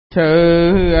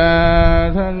Sư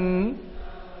Thích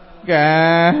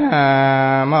Ca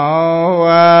Mâu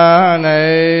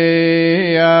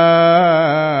Ni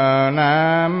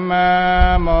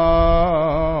Nam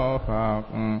Mô Phật.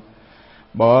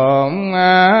 Bổn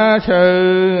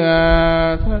Sư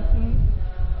Thích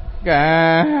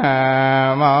Ca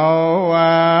Mâu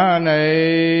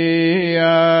Ni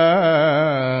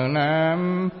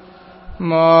Nam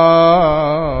Mô.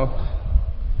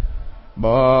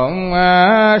 Bổn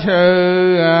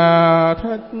Sư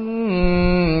Thích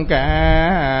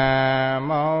Ca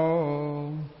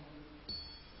Mâu.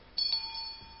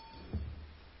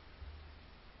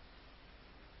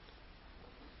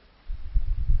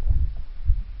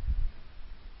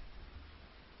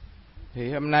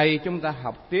 Thì hôm nay chúng ta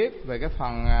học tiếp về cái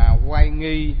phần oai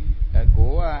nghi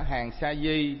của hàng sa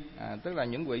di, tức là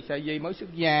những vị sa di mới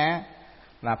xuất gia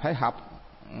là phải học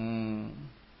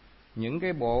những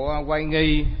cái bộ oai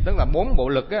nghi, tức là 4 bộ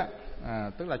lực á.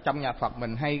 Tức là trong nhà Phật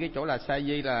mình hay cái chỗ là sa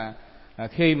di là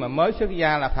khi mà mới xuất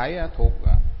gia là phải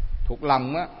thuộc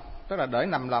lòng á, tức là để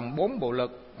nằm lòng 4 bộ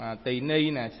lực, tỳ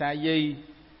ni nè, sa di,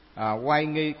 oai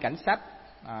nghi, cảnh sách,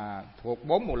 thuộc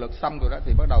 4 bộ lực xong rồi đó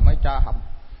thì bắt đầu mới cho học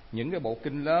những cái bộ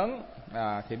kinh lớn.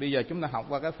 Thì bây giờ chúng ta học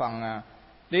qua cái phần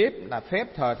tiếp là phép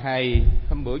thờ thầy.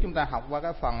 Hôm bữa chúng ta học qua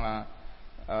cái phần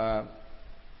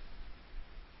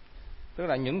tức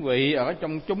là những vị ở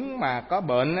trong chúng mà có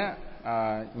bệnh á,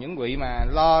 những vị mà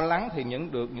lo lắng thì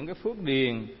được những cái phước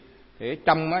điền. Thì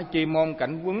trong chi môn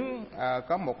cảnh vấn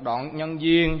có một đoạn nhân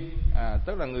duyên,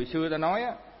 tức là người xưa ta nói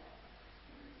á,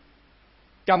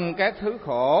 trong các thứ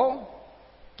khổ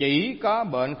chỉ có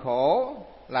bệnh khổ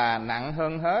là nặng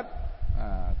hơn hết.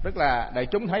 Tức là đại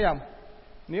chúng thấy không,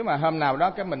 nếu mà hôm nào đó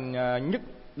cái mình nhức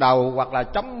đầu hoặc là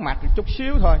chóng mặt chút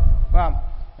xíu thôi, phải không?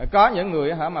 Có những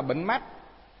người mà bệnh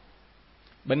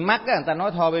mắt á, người ta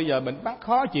nói thôi bây giờ bệnh mắt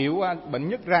khó chịu, bệnh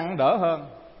nhức răng đỡ hơn.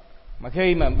 Mà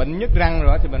khi mà bệnh nhức răng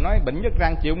rồi thì mình nói bệnh nhức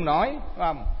răng chịu không nổi, phải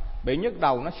không? Bị nhức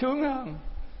đầu nó sướng hơn.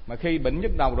 Mà khi bệnh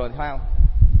nhức đầu rồi thì phải không?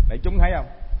 Đại chúng thấy không?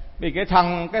 Vì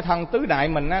cái thân tứ đại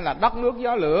mình á, là đất nước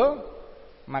gió lửa,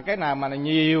 mà cái nào mà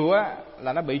nhiều á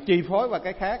là nó bị chi phối vào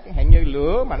cái khác. Hạn như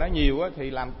lửa mà nó nhiều á thì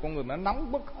làm con người nó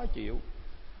nóng bức khó chịu,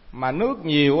 mà nước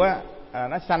nhiều á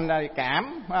nó sanh ra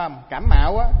cảm, phải không? Cảm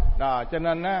mạo á. Rồi cho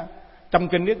nên á, trong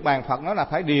kinh Niết Bàn Phật nói là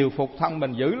phải điều phục thân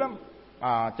mình dữ lắm.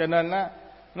 Cho nên á,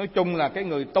 nói chung là cái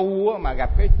người tu á, mà gặp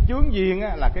cái chướng duyên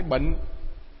á, là cái bệnh.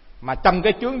 Mà trong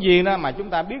cái chướng duyên đó mà chúng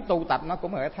ta biết tu tập nó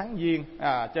cũng là cái thắng duyên.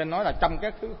 Cho nên nói là trong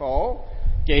các thứ khổ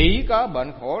chỉ có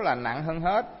bệnh khổ là nặng hơn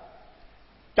hết.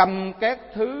 Trong các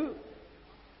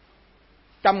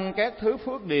thứ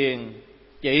phước điền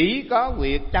chỉ có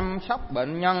việc chăm sóc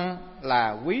bệnh nhân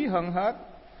là quý hơn hết.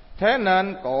 Thế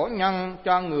nên cổ nhân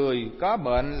cho người có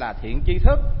bệnh là thiện tri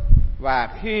thức, và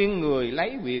khuyên người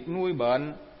lấy việc nuôi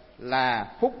bệnh là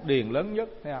phúc điền lớn nhất.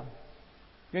 Thấy không?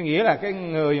 Cái nghĩa là cái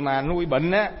người mà nuôi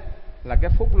bệnh á là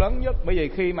cái phúc lớn nhất. Bởi vì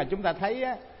khi mà chúng ta thấy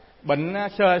á, bệnh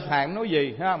sơ sài nói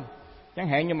gì, thấy không? Chẳng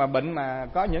hạn như mà bệnh mà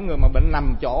có những người mà bệnh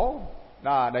nằm chỗ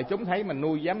đó, để chúng thấy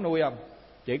mình dám nuôi không?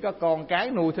 Chỉ có con cái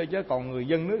nuôi thôi, chứ còn người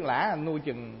dân nước lã nuôi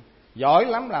chừng giỏi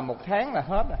lắm là 1 tháng là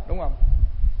hết rồi, đúng không?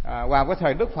 Vào cái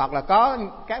thời Đức Phật là có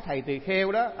các thầy tỳ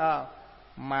kheo đó,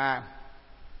 mà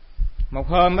một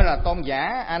hôm đó là tôn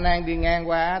giả A Nan đi ngang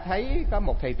qua thấy có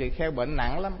một thầy tỳ kheo bệnh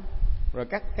nặng lắm, rồi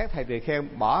các thầy tỳ kheo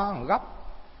bỏ một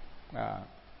góc,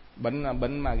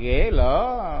 bệnh mà ghẻ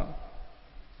lỡ.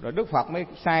 Rồi Đức Phật mới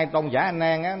sai tôn giả A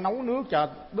Nan á, nấu nước cho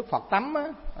Đức Phật tắm á.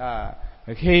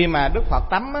 Khi mà Đức Phật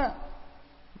tắm á,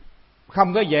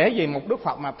 không có dễ gì một Đức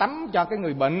Phật mà tắm cho cái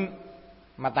người bệnh.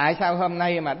 Mà tại sao hôm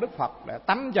nay mà Đức Phật đã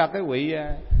tắm cho cái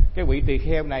vị tỳ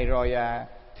kheo này rồi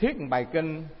thuyết một bài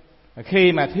kinh.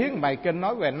 Khi mà thuyết một bài kinh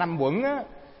nói về 5 uẩn á,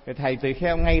 thì thầy tỳ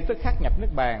kheo ngay tức khắc nhập Niết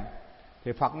Bàn.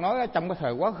 Thì Phật nói trong cái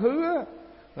thời quá khứ á,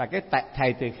 là cái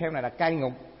thầy tỳ kheo này là cai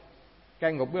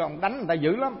ngục với ông đánh người ta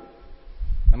dữ lắm.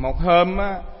 Một hôm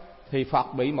á, thì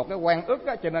Phật bị một cái oan ức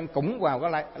á, cho nên cũng vào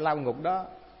cái lao ngục đó.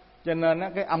 Cho nên á,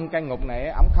 cái ông cai ngục này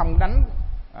ổng không đánh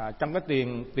trong cái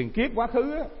tiền kiếp quá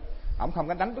khứ á, ổng không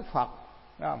có đánh Đức Phật,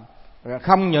 đúng không? Rồi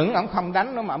không những ổng không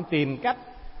đánh nữa mà ổng tìm cách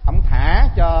ổng thả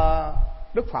cho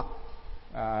Đức Phật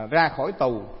ra khỏi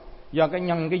tù. Do cái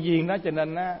duyên đó cho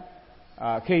nên á,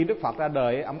 khi Đức Phật ra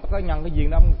đời ổng có nhân cái duyên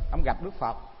đó ổng gặp Đức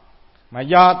Phật. Mà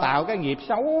do tạo cái nghiệp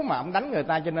xấu mà ổng đánh người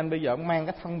ta, cho nên bây giờ ổng mang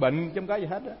cái thân bệnh chứ không có gì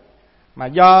hết á. Mà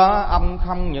do ông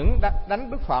không những đánh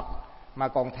Đức Phật mà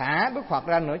còn thả Đức Phật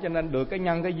ra nữa, cho nên được cái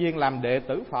duyên làm đệ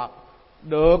tử Phật,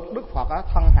 được Đức Phật ở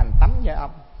thân hành tắm với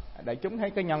ông. Đại chúng thấy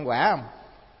cái nhân quả không?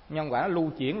 Nhân quả nó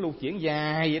lưu chuyển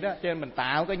dài vậy đó. Cho nên mình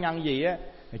tạo cái nhân gì á,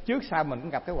 trước sau mình cũng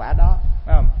gặp cái quả đó,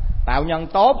 phải không? Tạo nhân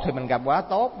tốt thì mình gặp quả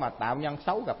tốt, mà tạo nhân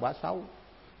xấu gặp quả xấu.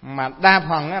 Mà đa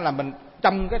phần á, là mình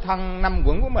trong cái thân 5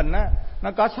 quẩn của mình á,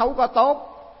 nó có xấu có tốt.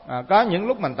 Có những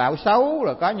lúc mình tạo xấu,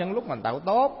 rồi có những lúc mình tạo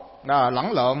tốt, đó,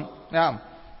 lẫn lộn, thấy không?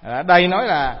 Ở đây nói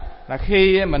là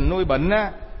khi mình nuôi bệnh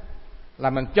á, là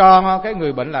mình cho cái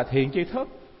người bệnh là thiện tri thức,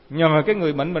 nhờ cái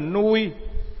người bệnh mình nuôi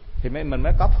thì mình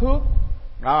mới có phước.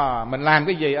 Đó, mình làm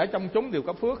cái gì ở trong chúng đều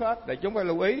có phước hết, để chúng phải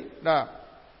lưu ý đó.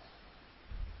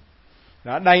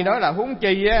 Đó, đây nói là huống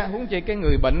chi cái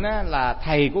người bệnh á, là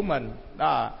thầy của mình,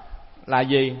 đó là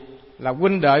gì? Là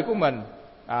huynh đệ của mình,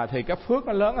 thì cái phước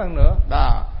nó lớn hơn nữa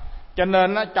đó. Cho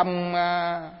nên á, trong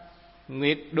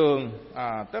Nguyệt Đường,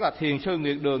 tức là Thiền sư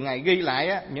Nguyệt Đường ngài ghi lại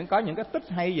á, có những cái tích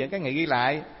hay về cái ngài ghi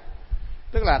lại.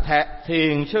 Tức là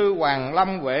Thiền sư Hoàng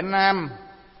Lâm Huệ Nam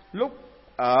lúc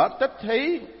ở Tích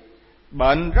Thí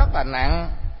bệnh rất là nặng,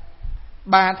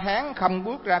 3 tháng không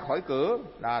bước ra khỏi cửa,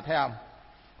 là thấy không?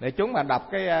 Để chúng mà đọc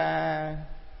cái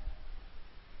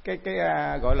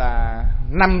gọi là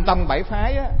 5 tông 7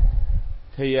 phái á,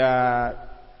 thì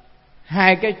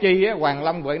 2 cái chi á, Hoàng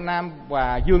Lâm Huệ Nam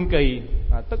và Dương Kỳ,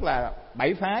 tức là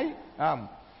 7 phái, không?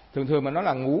 Thường mình nói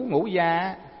là ngũ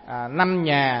gia, 5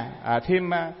 nhà,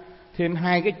 thêm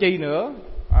 2 cái chi nữa,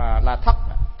 là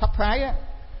thất phái á,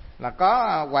 là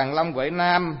có Hoàng Lâm Huệ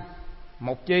Nam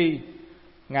một chi,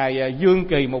 ngài Dương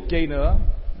Kỳ một chi nữa.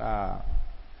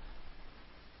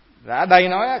 Ở đây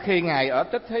nói khi ngài ở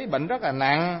Tích Thí bệnh rất là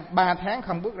nặng, 3 tháng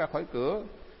không bước ra khỏi cửa.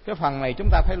 Cái phần này chúng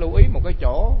ta phải lưu ý một cái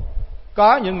chỗ.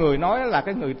 Có những người nói là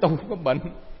cái người tu có bệnh,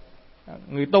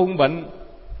 người tu có bệnh,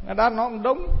 đó nó không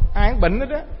đúng. Ai cũng bệnh hết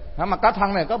đó, mà có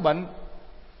thân này có bệnh.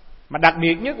 Mà đặc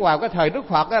biệt nhất vào cái thời Đức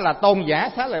Phật đó là Tôn giả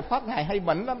Xá Lợi Phất ngài hay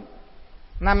bệnh lắm,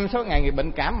 5-6 ngày người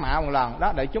bệnh cảm mạo một lần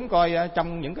đó, để chúng coi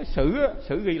trong những cái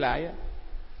sử ghi lại.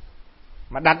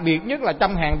 Mà đặc biệt nhất là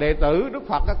trong hàng đệ tử Đức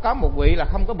Phật có một vị là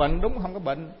không có bệnh, đúng không có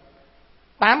bệnh,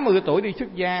 80 tuổi đi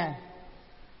xuất gia,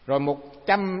 rồi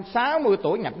 160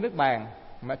 tuổi nhập Niết Bàn,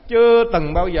 mà chưa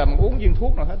từng bao giờ mà uống viên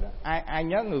thuốc nào hết đó. Ai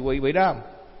nhớ người vị đó không?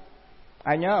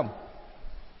 Ai nhớ không?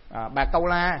 Bà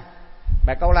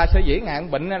Câu La sở dĩ ngài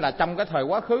bệnh là trong cái thời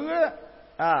quá khứ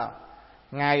á,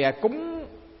 ngài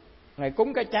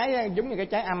cúng cái trái giống như cái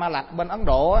trái Amalak bên Ấn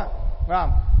Độ á, phải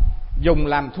không? Dùng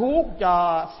làm thuốc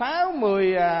cho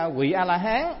 60 vị A La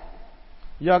Hán.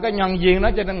 Do cái nhân duyên đó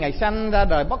cho nên ngài sanh ra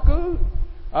đời bất cứ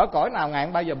ở cõi nào ngài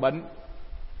không bao giờ bệnh,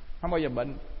 không bao giờ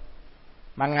bệnh.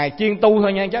 Mà ngài chuyên tu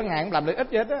thôi nha, chứ ngài không làm được ít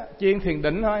gì hết á, chuyên thiền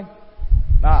định thôi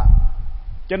đó.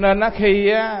 Cho nên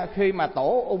khi mà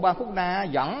tổ Upa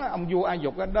dẫn ông vua A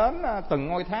Dục đến từng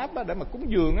ngôi tháp để mà cúng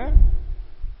dường á,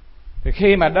 thì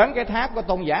khi mà đến cái tháp của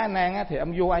Tôn giả A Nan á, thì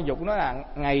ông vua A Dục nói là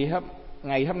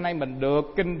ngày hôm nay mình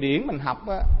được kinh điển mình học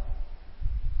á,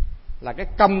 là cái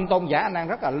công Tôn giả A Nan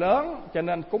rất là lớn, cho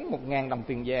nên cúng 1.000 đồng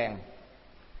tiền vàng.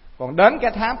 Còn đến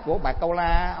cái tháp của bà Câu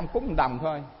La, ông cúng 1 đồng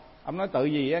thôi. Ông nói tự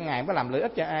gì ngài không có làm lợi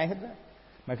ích cho ai hết á.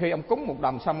 Mà khi ông cúng 1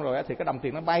 đồng xong rồi thì cái đồng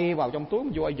tiền nó bay vào trong túi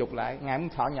ông vua A Dục lại, ngài không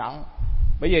thọ nhận.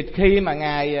 Bởi vì khi mà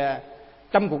ngài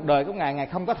trong cuộc đời của ngài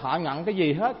không có thọ nhận cái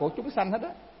gì hết của chúng sanh hết á,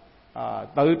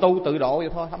 tự tu tự độ vậy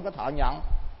thôi, không có thọ nhận.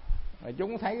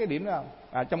 Chúng thấy cái điểm đó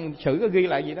không? Trong sử có ghi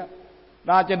lại gì đó.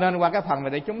 Đó, cho nên qua cái phần này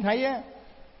để chúng thấy á,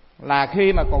 là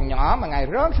khi mà còn nhỏ mà ngài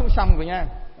rớt xuống sông rồi nha,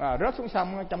 rớt xuống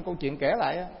sông trong câu chuyện kể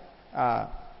lại á,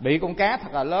 bị con cá thật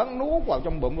là lớn nuốt vào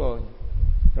trong bụng rồi.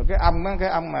 Rồi cái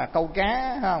ông mà câu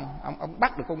cá không, ông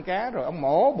bắt được con cá rồi ông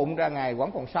mổ bụng ra, ngài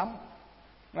vẫn còn sống,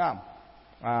 đúng không?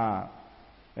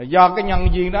 Do cái nhân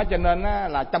duyên đó cho nên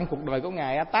là trong cuộc đời của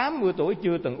ngài 80 tuổi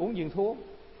chưa từng uống viên thuốc.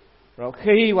 Rồi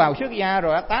khi vào xuất gia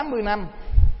rồi 80 năm,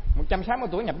 160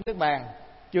 tuổi nhập Niết Bàn,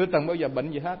 chưa từng bao giờ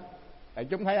bệnh gì hết. Để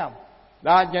chúng thấy không?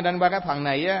 Đó, cho nên qua cái phần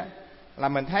này á, là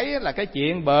mình thấy là cái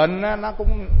chuyện bệnh á, nó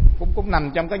cũng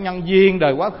nằm trong cái nhân duyên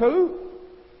đời quá khứ.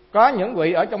 Có những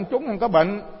vị ở trong chúng không có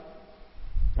bệnh,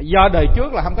 do đời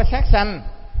trước là không có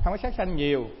sát sanh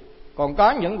nhiều. Còn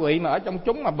có những vị mà ở trong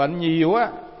chúng mà bệnh nhiều á,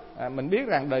 mình biết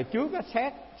rằng đời trước á,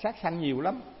 sát sanh nhiều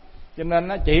lắm. Cho nên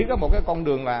nó chỉ có một cái con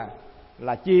đường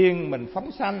là chiên mình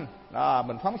phóng sanh đó,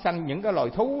 mình phóng sanh những cái loài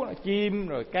thú, chim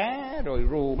rồi cá rồi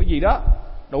rùa cái gì đó,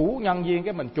 đủ nhân duyên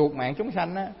cái mình chuộc mạng chúng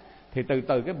sanh á, thì từ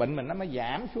từ cái bệnh mình nó mới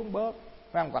giảm xuống bớt,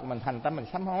 phải không? Hoặc mình thành tâm mình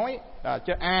sám hối đó,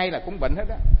 chứ ai là cũng bệnh hết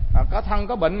á. Có thân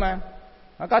có bệnh mà,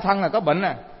 có thân là có bệnh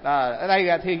ở đây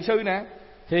là thiền sư nè,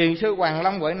 thiền sư Hoàng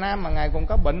Long Huệ Nam mà ngài còn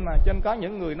có bệnh mà. Cho nên có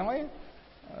những người nói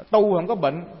tu không có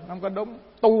bệnh, không có đúng.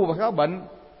 Tu và có bệnh,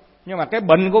 nhưng mà cái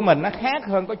bệnh của mình nó khác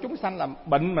hơn có chúng sanh, là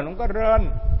bệnh mình không có rên,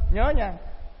 nhớ nha,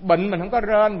 bệnh mình không có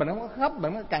rên, mình không có khóc,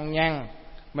 mình không có cằn nhằn,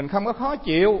 mình không có khó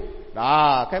chịu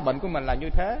đó. Cái bệnh của mình là như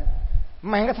thế.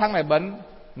 Mang cái thân này bệnh,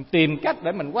 mình tìm cách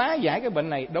để mình hóa giải cái bệnh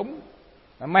này, đúng.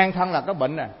 mang thân là có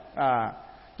bệnh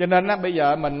cho nên bây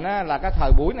giờ mình là cái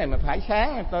thời buổi này mình phải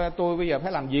sáng, tôi bây giờ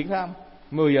phải làm việc phải không?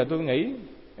 10 giờ tôi nghỉ,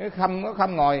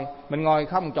 không ngồi, mình ngồi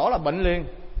không chỗ là bệnh liền,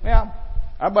 thấy không?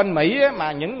 Ở bên Mỹ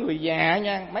mà những người già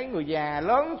nha, mấy người già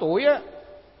lớn tuổi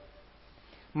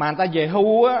mà người ta về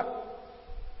hưu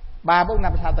 3-4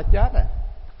 năm sau ta chết rồi,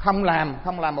 không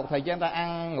làm một thời gian ta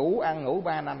ăn ngủ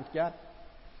 3 năm chết.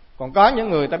 Còn có những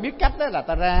người ta biết cách đó là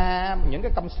ta ra những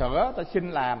cái công sở ta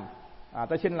xin làm,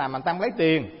 mà ta lấy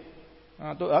tiền.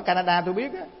 Tôi ở Canada tôi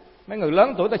biết mấy người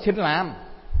lớn tuổi ta xin làm.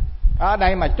 Ở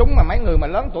đây mà mấy người mà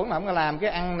lớn tuổi mà không có làm, cái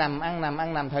ăn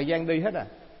nằm thời gian đi hết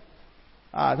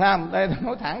thấy không? Đây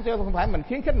nói thẳng chứ không phải mình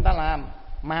khuyến khích người ta làm,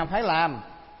 mà phải làm.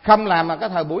 Không làm mà cái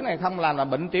thời buổi này không làm là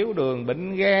bệnh tiểu đường,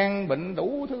 bệnh gan, bệnh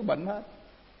đủ thứ bệnh hết.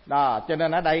 Cho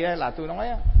nên ở đây là tôi nói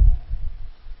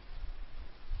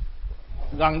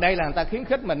gần đây là người ta khuyến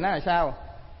khích mình là sao?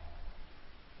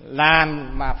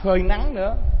 Làm mà phơi nắng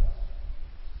nữa.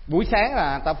 Buổi sáng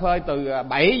là người ta phơi từ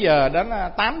 7 giờ đến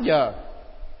 8 giờ.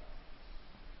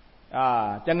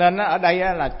 Cho nên ở đây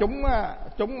là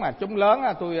chúng lớn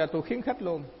tôi khuyến khích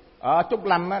luôn. Ở Trúc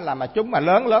Lâm là mà chúng mà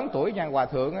lớn tuổi nha, hòa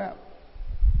thượng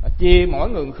chia mỗi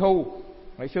người khu.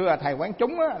 Hồi xưa là thầy quán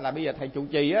chúng là bây giờ thầy trụ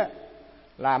trì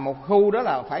là một khu đó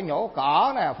là phải nhổ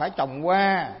cỏ nè, phải trồng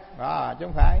hoa chứ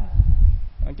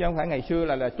không phải ngày xưa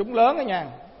là chúng lớn đó nha.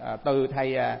 Từ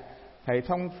thầy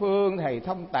Thông Phương, thầy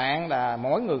Thông Tạng là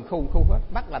mỗi người khu hết,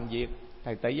 bắt làm việc.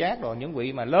 Thầy Tự Giác rồi những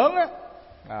vị mà lớn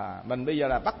mình bây giờ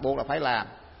là bắt buộc là phải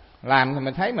làm thì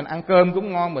mình thấy mình ăn cơm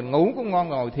cũng ngon, mình ngủ cũng ngon,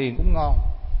 ngồi thiền cũng ngon.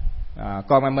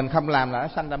 Còn mà mình không làm là nó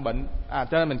sanh ra bệnh.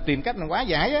 Cho nên mình tìm cách mình hóa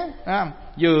giải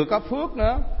vừa có phước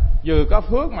nữa, vừa có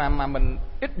phước mà mình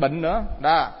ít bệnh nữa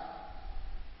đó.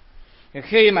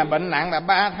 Khi mà bệnh nặng là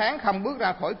 3 tháng không bước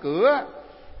ra khỏi cửa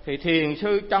thì thiền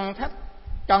sư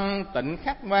Chân Tịnh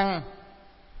Khắc Văn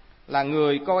là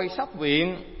người coi sóc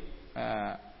viện,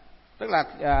 tức là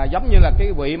giống như là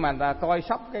cái vị mà ta coi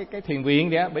sóc cái thiền viện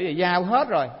vậy. Bây giờ giao hết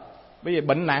rồi, bây giờ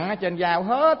bệnh nặng ở trên giao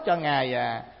hết cho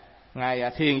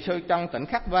ngài thiền sư Chân Tịnh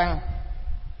Khắc Văn.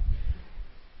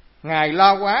 Ngài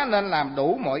lo quá nên làm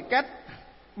đủ mọi cách,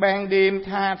 ban đêm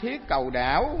tha thiết cầu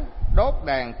đảo, đốt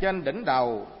đàn trên đỉnh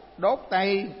đầu, đốt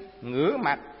tay ngửa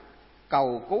mặt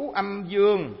cầu cứu âm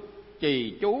dương,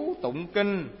 trì chú tụng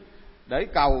kinh để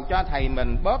cầu cho thầy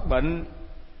mình bớt bệnh.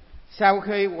 Sau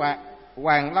khi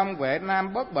Hoàng Long Huệ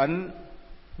Nam bớt bệnh,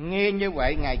 nghe như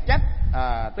vậy ngài trách,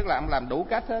 tức là ông làm đủ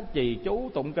cách hết, trì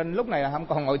chú tụng kinh, lúc này là không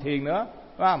còn ngồi thiền nữa,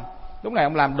 phải không? Lúc này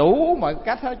ông làm đủ mọi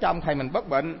cách hết cho ông thầy mình bớt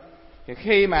bệnh. Thì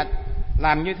khi mà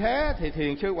làm như thế thì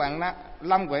thiền sư Hoàng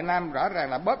Long Huệ Nam rõ ràng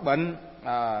là bớt bệnh,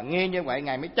 nghe như vậy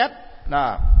ngài mới trách.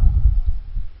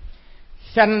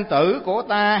 Sanh tử của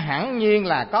ta hẳn nhiên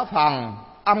là có phần,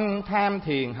 ông tham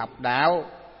thiền học đạo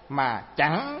mà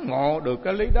chẳng ngộ được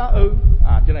cái lý đó ư.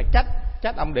 Cho nên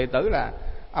trách ông đệ tử là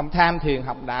ông tham thiền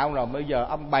học đạo rồi bây giờ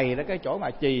ông bày ra cái chỗ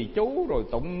mà trì chú rồi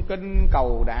tụng kinh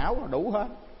cầu đảo đủ hết.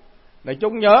 Để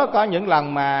chúng nhớ có những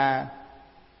lần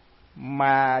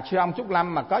mà sư ông Trúc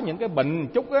Lâm mà có những cái bệnh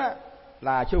chút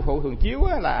là sư phụ thường chiếu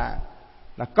là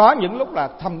có những lúc là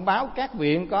thông báo các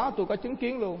viện tôi có chứng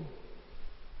kiến luôn,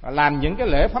 làm những cái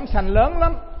lễ phóng sanh lớn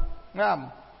lắm, thấy không?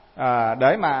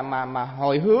 Để mà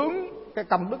hồi hướng cái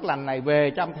công đức lành này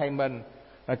về cho ông thầy mình.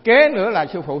 Kế nữa là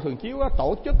sư phụ thường chiếu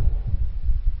tổ chức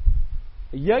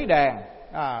giới đàn,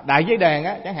 đại giới đàn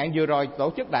chẳng hạn vừa rồi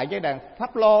tổ chức đại giới đàn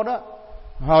Pháp Lô đó,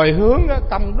 hồi hướng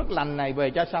công đức lành này về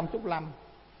cho ông Trúc Lâm.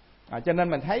 Cho nên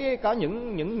mình thấy có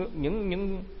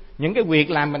những cái việc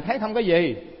làm mình thấy không có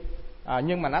gì,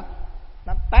 nhưng mà nó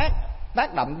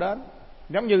tác động đến,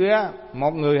 giống như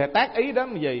một người thì tác ý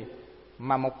đến cái gì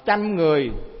mà 100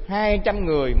 người, 200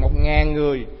 người, 1000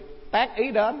 người tác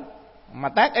ý đến, mà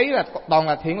tác ý là toàn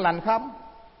là thiện lành không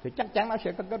thì chắc chắn nó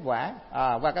sẽ có kết quả.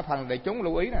 Qua cái phần đại chúng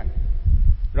lưu ý nè.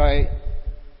 Rồi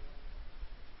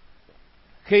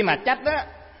khi mà trách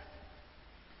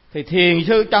thì thiền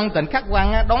sư Chân Tịnh Khắc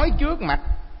Văn đối trước mặt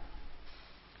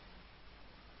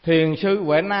thiền sư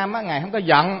Huệ Nam ngài không có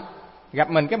giận, gặp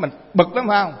mình cái mình bực lắm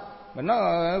phải không? Mình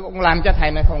nói cũng làm cho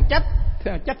thầy này còn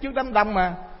trách trước đám đông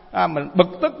mà, mình bực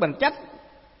tức mình trách,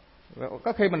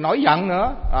 có khi mình nổi giận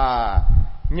nữa.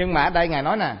 Nhưng mà ở đây ngài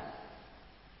nói nè,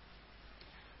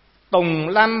 Tùng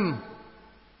Lâm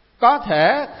có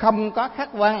thể không có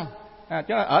Khắc Văn,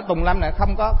 chứ ở Tùng Lâm này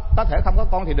có thể không có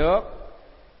con thì được,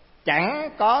 chẳng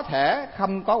có thể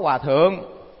không có hòa thượng.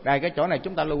 Đây cái chỗ này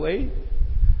chúng ta lưu ý.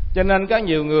 Cho nên có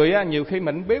nhiều người nhiều khi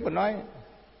mình biết mình nói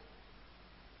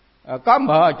có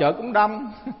mợ ở chợ cũng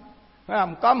đông, phải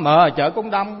không? Có mợ ở chợ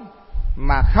cũng đông,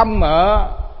 mà không mợ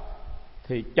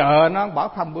thì chợ nó bỏ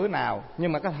không bữa nào.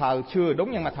 Nhưng mà cái thời xưa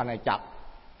đúng, nhưng mà thời này chập.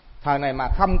 Thời này mà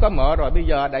không có mỡ rồi, bây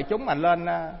giờ đại chúng mà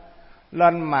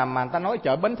lên mà người ta nói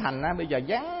chợ Bến Thành á, bây giờ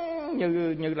vắng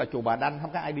như là chùa Bà Đanh,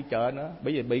 không có ai đi chợ nữa,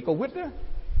 bởi vì bị Covid á.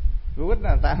 Covid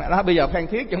là ta đó, bây giờ Phan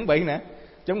Thiết chuẩn bị nè,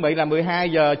 chuẩn bị là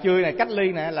 12 giờ trưa này cách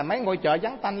ly nè, là mấy ngôi chợ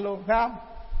vắng tanh luôn, phải không?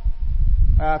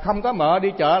 Không có mỡ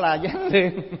đi chợ là vắng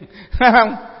liền, phải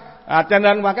không? Cho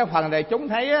nên qua cái phần này chúng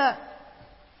thấy á,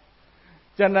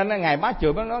 cho nên ngài Bá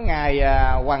Trượng mới nói ngài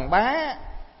Hoàng Bá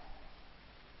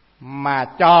mà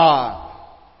trò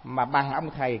mà bằng ông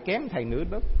thầy kém thầy nửa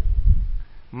đức,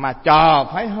 mà trò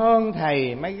phải hơn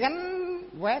thầy mới gánh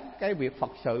vác cái việc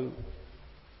Phật sự.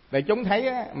 Để chúng thấy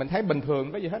á, mình thấy bình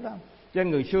thường có gì hết không? Cho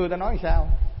nên người xưa ta nói sao?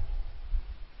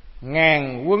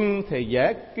 Ngàn quân thì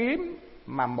dễ kiếm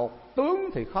mà một tướng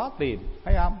thì khó tìm,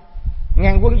 thấy không?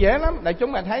 Ngàn quân dễ lắm. Để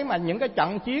chúng ta thấy mà những cái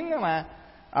trận chiến mà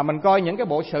mình coi những cái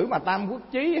bộ sử mà Tam Quốc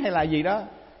Chí hay là gì đó,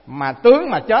 mà tướng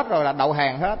mà chết rồi là đầu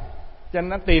hàng hết, cho nên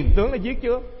nó tìm tướng nó giết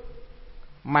trước.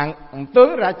 Mà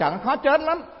tướng ra trận khó chết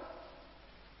lắm,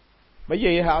 bởi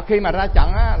vì khi mà ra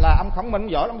trận á, là ông Khổng Minh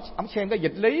giỏi lắm, ông xem cái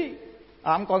dịch lý,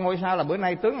 ông coi ngôi sao là bữa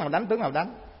nay tướng nào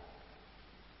đánh.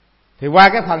 Thì qua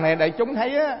cái phần này để chúng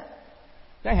thấy á,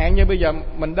 chẳng hạn như bây giờ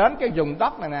mình đến cái vùng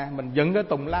đất này nè, mình dựng cái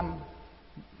tùng lâm,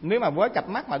 nếu mà với cặp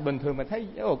mắt mà bình thường mình thấy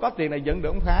có tiền này dựng được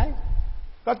không phải,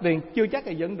 có tiền chưa chắc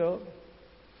là dựng được.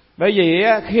 Bởi vì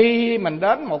khi mình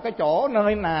đến một cái chỗ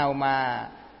nơi nào mà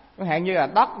chẳng hạn như là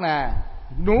đất nè,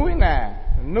 núi nè,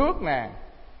 nước nè,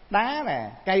 đá nè,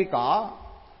 cây cỏ,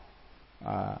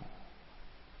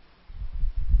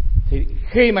 thì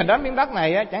khi mà đến miếng đất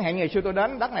này á, chẳng hạn ngày xưa tôi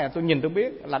đến đất này tôi nhìn tôi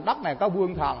biết là đất này có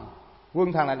vương thần.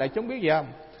 Vương thần là đại chúng biết gì không?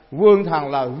 Vương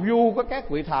thần là vua của các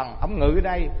vị thần, ông ngự ở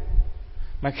đây.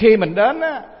 Mà khi mình đến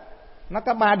á, nó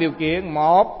có 3 điều kiện.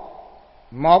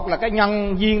 Một là cái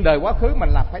nhân duyên đời quá khứ mình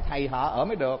là phải thầy họ ở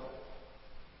mới được.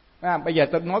 Bây giờ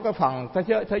tôi nói cái phần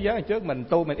thế giới này trước, mình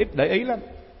tu mình ít để ý lắm.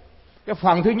 Cái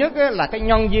phần thứ nhất á, là cái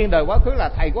nhân duyên đời quá khứ là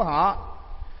thầy của họ.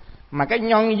 Mà cái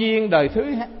nhân duyên đời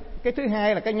cái thứ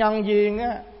hai là cái nhân duyên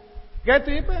á, kế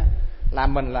tiếp á, là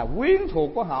mình là quyến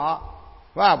thuộc của họ,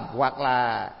 phải không? Hoặc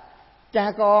là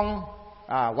cha con,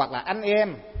 hoặc là anh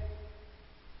em.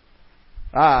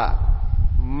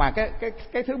 Mà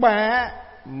cái thứ ba á,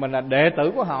 mình là đệ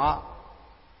tử của họ.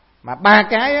 Mà 3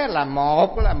 cái á, là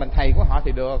một là mình thầy của họ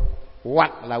thì được,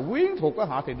 hoặc là quyến thuộc của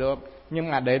họ thì được,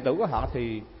 nhưng mà đệ tử của họ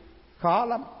thì khó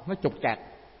lắm, nó trục trặc.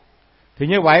 Thì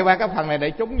như vậy qua cái phần này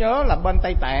để chúng nhớ là bên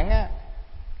Tây Tạng á,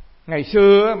 ngày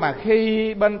xưa mà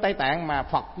khi bên Tây Tạng mà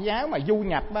Phật giáo mà du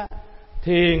nhập á,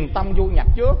 thiền tâm du nhập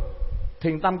trước.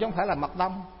 Thiền tâm chứ không phải là mật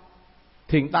tông.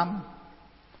 Thiền tâm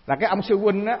là cái ông sư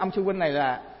huynh á, ông sư huynh này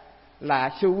là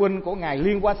sư huynh của ngài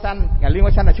Liên Hoa Sanh. Ngài Liên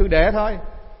Hoa Sanh là sư đệ thôi,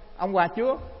 ông qua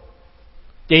trước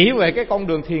chỉ về cái con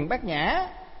đường thiền bát nhã.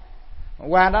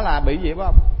 Qua đó là bị gì phải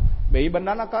không? Bị bên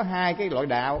đó nó có 2 cái loại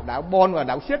đạo, đạo Bôn và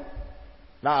đạo Xích.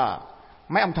 Đó,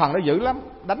 mấy ông thần nó dữ lắm,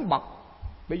 đánh bật.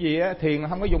 Bởi vì thiền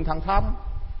không có dùng thần thông.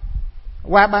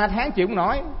 Qua 3 tháng chịu không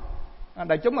nổi.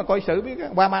 Đại chúng mà coi sử biết,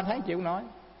 qua 3 tháng chịu không nổi.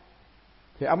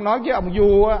 Thì ông nói với ông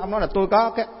vua, ông nói là tôi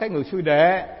có cái người sư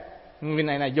đệ, người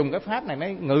này là dùng cái pháp này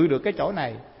mới ngự được cái chỗ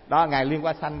này. Đó, ngài Liên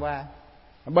Hoa Sanh qua.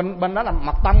 Bên đó là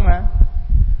mật tông mà.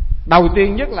 Đầu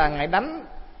tiên nhất là ngài đánh.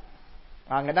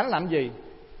 Ngài đánh làm gì?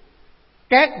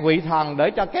 Các vị thần,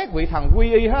 để cho các vị thần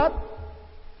quy y hết.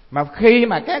 Mà khi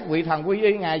mà các vị thần quy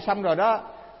y ngài xong rồi đó,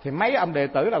 thì mấy ông đệ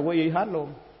tử là quy y hết luôn.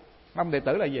 Ông đệ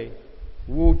tử là gì?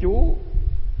 Vua chúa,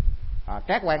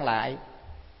 các quan lại.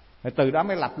 Rồi từ đó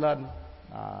mới lập lên.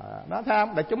 Đó thấy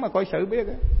không? Để chúng mà coi sử biết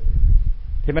đó.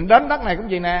 Thì mình đến đất này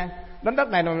cũng gì nè. Đến đất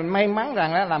này mình may mắn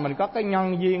rằng là mình có cái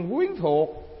nhân duyên quyến thuộc.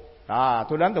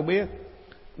 Tôi đến tôi biết.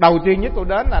 Đầu tiên nhất tôi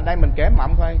đến là đây mình kể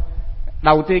mộng thôi.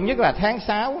 Đầu tiên nhất là tháng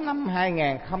 6 năm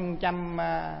 2009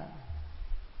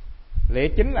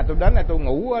 là tôi đến là tôi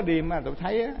ngủ ở đêm tôi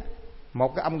thấy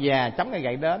một cái ông già chống cái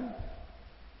gậy đến.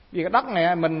 Vì cái đất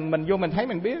này mình vô mình thấy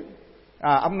mình biết.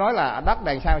 Ông nói là đất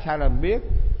này sao là mình biết.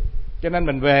 Cho nên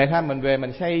mình về ha, mình về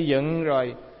mình xây dựng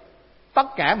rồi tất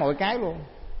cả mọi cái luôn.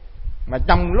 Mà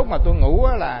trong lúc mà tôi ngủ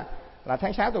là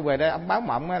tháng 6 tôi về đây, ông báo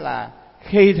mộng là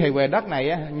khi thầy về đất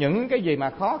này những cái gì mà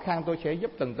khó khăn tôi sẽ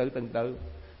giúp từng tự.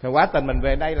 Thì quả tình mình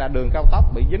về đây là đường cao tốc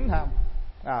bị dính không?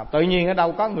 Tự nhiên ở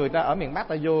đâu có người ta ở miền Bắc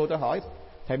ta vô tôi hỏi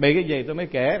thầy bị cái gì, tôi mới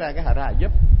kể ra cái họ ra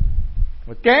giúp.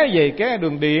 Rồi kế gì, kế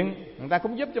đường điện người ta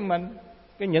cũng giúp cho mình.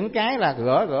 Những cái là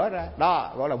gỡ ra,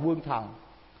 đó gọi là vương thần.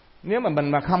 Nếu mà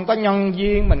mình mà không có nhân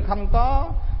duyên, mình không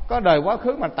có đời quá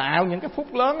khứ mà tạo những cái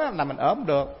phúc lớn á, là mình ở không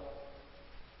được.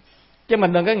 Chứ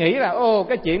mình đừng có nghĩ là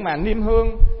cái chuyện mà niêm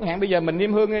hương, hạn bây giờ mình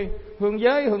niêm hương đi, hương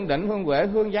giới, hương định, hương huệ,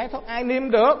 hương giải thoát, ai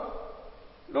niêm được,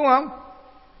 đúng không?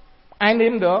 Ai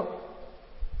niêm được?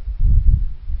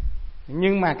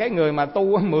 Nhưng mà cái người mà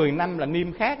tu 10 năm là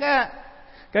niêm khác á,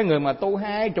 cái người mà tu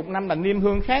 20 năm là niêm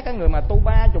hương khác, cái người mà tu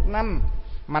 30 năm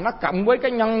mà nó cộng với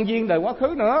cái nhân duyên đời quá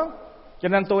khứ nữa. Cho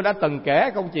nên tôi đã từng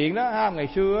kể câu chuyện đó, ngày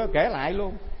xưa kể lại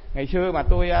luôn. Ngày xưa mà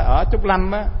tôi ở Trúc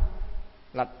Lâm á,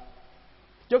 là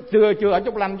chưa ở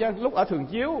Trúc Lâm chứ lúc ở Thường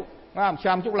Chiếu,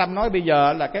 sao Trúc Lâm nói bây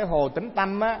giờ là cái hồ Tĩnh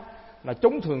Tâm á là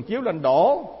chúng Thường Chiếu lên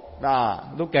đổ đó,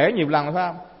 tôi kể nhiều lần phải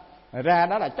không? Ra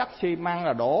đó là chất xi măng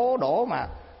là đổ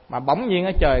mà bỗng nhiên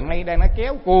ở trời mây đang nó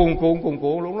kéo cuồn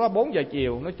luôn đó. 4 giờ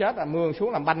chiều nó chết là mưa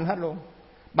xuống làm banh hết luôn,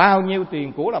 bao nhiêu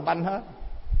tiền của là banh hết.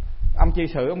 Ông chi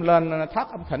sự ông lên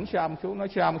thất, ông thỉnh sư ông xuống, nói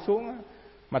sư ông xuống á,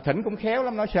 mà thỉnh cũng khéo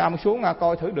lắm, nói sư ông xuống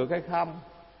coi thử được hay không.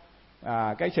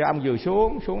 Cái sư ông vừa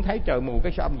xuống thấy trời mù,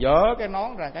 cái sư ông dỡ cái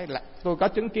nón ra, cái tôi có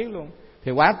chứng kiến luôn.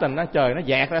 Thì quá tình nó trời nó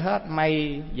dạt ra hết,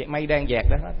 mây đang dạt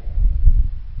ra hết,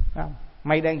 không?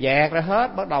 Mây đang dạt ra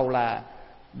hết, bắt đầu là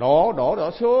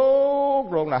đổ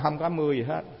suốt luôn, là không có mưa gì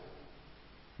hết.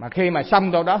 Mà khi mà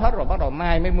xong đâu đó hết rồi bắt đầu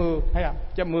mai mới mưa, thấy không?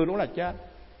 Chứ mưa đúng là chết.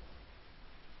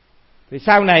 Thì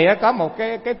sau này có một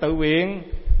cái tự viện,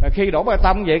 khi đổ bê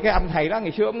tông vậy, cái ông thầy đó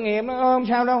ngày xưa ông nghe nó không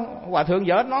sao đâu, hòa thượng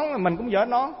dỡ nón mình cũng dỡ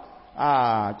nón.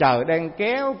 Trời đang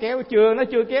kéo nó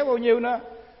chưa kéo bao nhiêu nữa,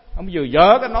 ông vừa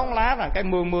dỡ cái nón lá là cái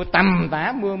mưa tầm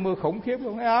tã, mưa khủng khiếp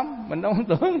luôn, thấy không? Mình đâu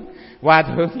tưởng hòa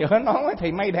thượng dỡ nón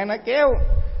thì mây đang nó kéo.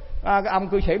 Cái ông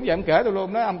cư sĩ bây giờ ông kể tôi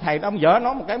luôn, nói ông thầy đó ông dỡ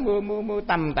nón một cái mưa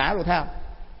tầm tã rồi, thấy không?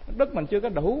 Đức mình chưa có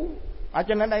đủ.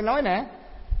 Cho nên đây nói nè,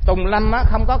 Tùng Lâm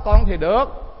không có con thì được,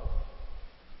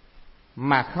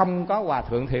 mà không có hòa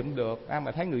thượng thì cũng được.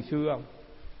 Mà thấy người xưa không?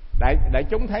 Đại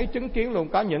chúng thấy chứng kiến luôn,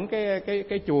 có những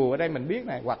cái chùa ở đây mình biết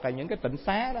này, hoặc là những cái tịnh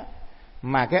xá đó,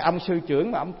 mà cái ông sư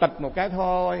trưởng mà ông tịch một cái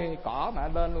thôi, cỏ mà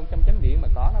lên luôn, trong chánh điện mà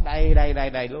cỏ nó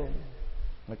đầy luôn,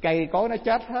 mà cây cối nó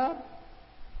chết hết.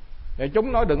 Để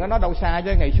chúng nói đừng có nói đâu xa,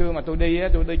 chứ ngày xưa mà tôi đi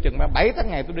chừng 7-8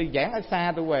 ngày tôi đi giảng ở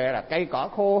xa tôi về là cây cỏ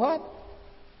khô hết.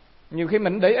 Nhiều khi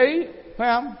mình để ý, phải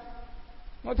không?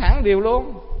 Nói thẳng điều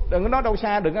luôn, đừng có nói đâu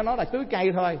xa, đừng có nói là tưới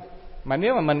cây thôi. Mà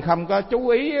nếu mà mình không có chú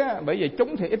ý, bởi vì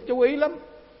chúng thì ít chú ý lắm,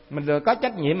 mình được có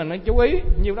trách nhiệm mình mới chú ý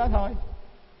nhiêu đó thôi.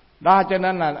 Đó, cho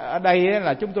nên là ở đây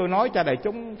là chúng tôi nói cho đại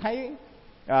chúng thấy,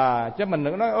 chứ mình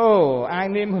đừng có nói ai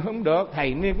niêm cũng được,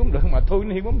 thầy niêm cũng được, mà tôi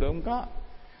niêm cũng được, không có.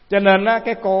 Cho nên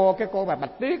cái cô mà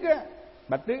Bạch Tuyết á,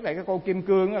 Bạch Tuyết là cái cô Kim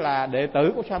Cương là đệ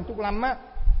tử của Sam Trúc Lâm á,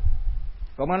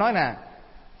 cô mới nói nè,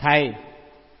 thầy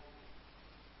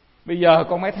bây giờ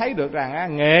con mới thấy được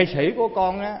rằng nghệ sĩ của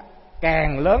con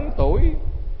càng lớn tuổi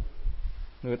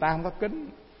người ta không có kính,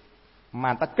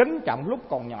 mà ta kính trọng lúc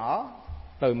còn nhỏ,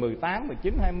 từ 18,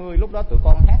 19, 20, lúc đó tụi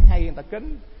con hát hay người ta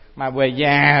kính, mà về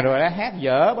già rồi hát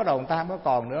dở bắt đầu người ta không có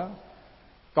còn nữa.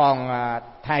 Còn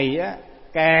thầy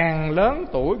càng lớn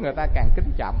tuổi người ta càng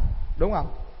kính trọng, đúng không?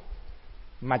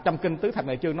 Mà trong kinh Tứ Thập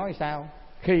Nhị Chương nói sao?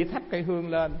 Khi thắp cây hương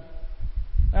lên,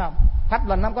 đúng không? Thắp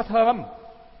lên nó không có thơm,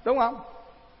 đúng không?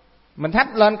 Mình thắp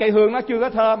lên cây hương nó chưa có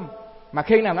thơm, mà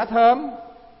khi nào nó thơm?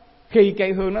 Khi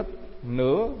cây hương nó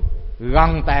nửa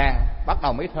gần tàn bắt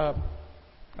đầu mới thơm.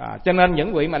 Cho nên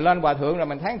những vị mà lên hòa thượng rồi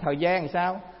mình thấy thời gian làm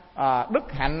sao,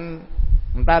 đức hạnh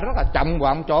người ta rất là trọng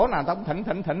vọng, chỗ nào ta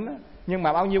cũng thỉnh, nhưng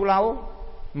mà bao nhiêu lâu?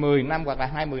 10 năm hoặc là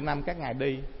 20 năm các ngài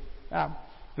đi, đúng không?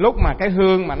 Lúc mà cái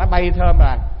hương mà nó bay thơm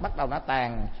là bắt đầu nó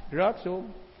tàn rớt xuống,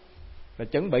 là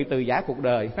chuẩn bị từ giã cuộc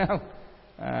đời, phải không?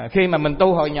 Khi mà mình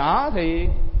tu hồi nhỏ thì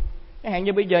chẳng hạn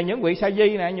như bây giờ những vị sa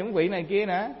di nè, những vị này kia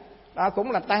nè, đó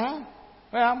cũng là tăng,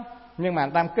 phải không? Nhưng mà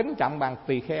người ta kính trọng bằng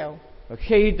tỳ kheo. Rồi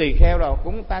khi tỳ kheo rồi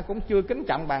ta cũng chưa kính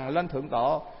trọng bằng lên thượng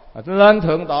tọa, lên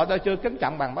thượng tọa ta chưa kính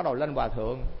trọng bằng bắt đầu lên hòa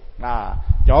thượng.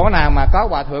 Chỗ nào mà có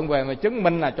hòa thượng về mà chứng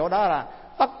minh là chỗ đó là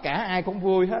tất cả ai cũng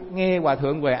vui hết, nghe hòa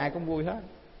thượng về ai cũng vui hết.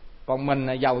 Còn mình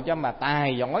là giàu cho mà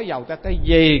tài giỏi, giàu cho cái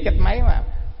gì cách mấy mà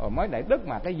mới đại đức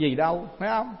mà cái gì đâu, phải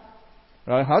không?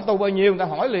 Rồi hỏi tu bao nhiêu, người ta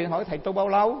hỏi liền, hỏi thầy tu bao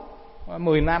lâu?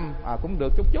 10 năm cũng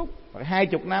được chút,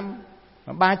 20 năm,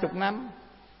 30 năm.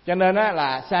 Cho nên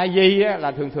là sa di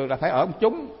là thường là phải ở một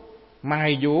chúng,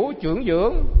 mài dũa trưởng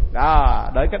dưỡng đó,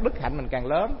 để cái đức hạnh mình càng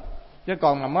lớn. Chứ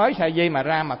còn là mới sa di mà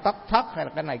ra mà tất thất hay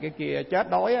là cái này cái kia chết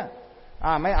đói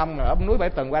mấy ông ở núi Bảy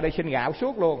Tầng qua đây xin gạo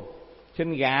suốt luôn,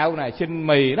 xin gạo này, xin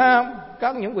mì đó, không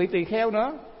có những vị tỳ kheo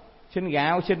nữa, xin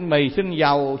gạo, xin mì, xin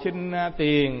dầu, xin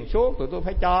tiền suốt, tụi tôi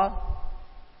phải cho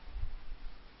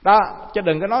đó. Chứ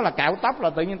đừng có nói là cạo tóc là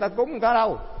tự nhiên ta cúng, không có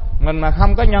đâu. Mình mà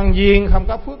không có nhân duyên, không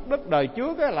có phước đức đời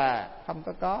trước là không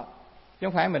có, chứ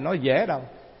không phải mình nói dễ đâu.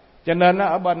 Cho nên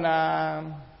ở bên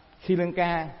Sri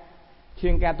Lanka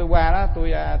tôi qua đó,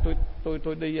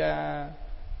 tôi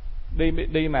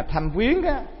đi mà thăm viếng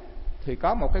á, thì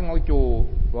có một cái ngôi chùa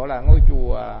gọi là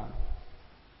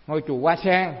ngôi chùa Hoa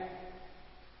Sen.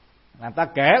 Người ta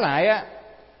kể lại á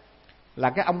là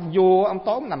cái ông vua ông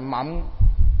tối nằm mộng,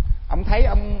 ông thấy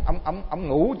ông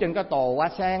ngủ trên cái tồ hoa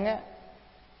sen á,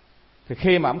 thì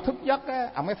khi mà ông thức giấc á,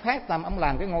 ông mới phát tâm ông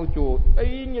làm cái ngôi chùa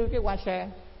y như cái hoa sen.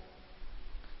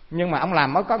 Nhưng mà ông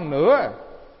làm mới có một nửa,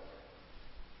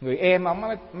 người em ông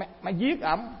mới giết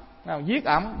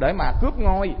ổng để mà cướp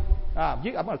ngôi,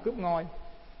 giết ổng là cướp ngôi.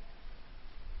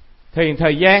 Thì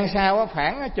thời gian sau á,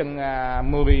 khoảng chừng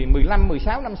 15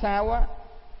 16 năm sau á,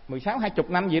 16 20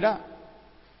 năm gì đó,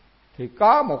 thì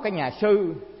có một cái nhà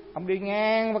sư ông đi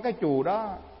ngang qua cái chùa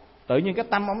đó, tự nhiên cái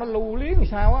tâm ông nó lưu luyến làm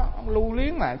sao á, ông lưu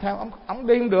luyến mà theo ông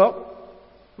đi không được,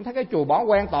 ông thấy cái chùa bỏ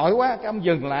hoang tội quá, cái ông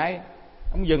dừng lại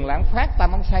ông phát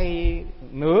tâm ông xây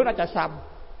nửa đó cho xong.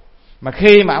 Mà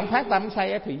khi mà ông phát tâm ông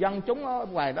xây thì dân chúng ở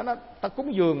ngoài đó ta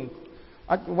cúng dường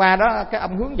ở qua đó, cái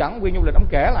ông hướng dẫn viên du lịch ông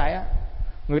kể lại á,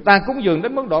 người ta cúng dường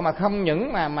đến mức độ mà không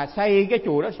những mà xây cái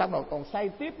chùa đó xong rồi còn xây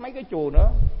tiếp mấy cái chùa nữa,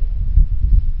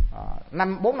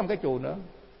 4 5 cái chùa nữa.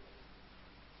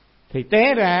 Thì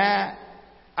té ra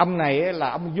ông này là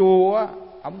ông vua á,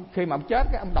 ông khi mà ông chết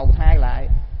cái ông đầu thai lại,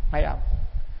 thấy không?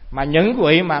 Mà những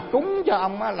vị mà cúng cho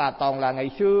ông á là toàn là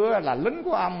ngày xưa là lính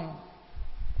của ông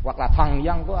hoặc là thần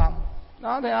dân của ông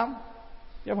đó, thấy không?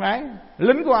 Chứ không phải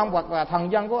lính của ông hoặc là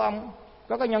thần dân của ông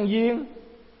có cái nhân duyên.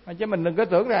 Chứ mình đừng có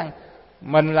tưởng rằng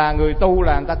mình là người tu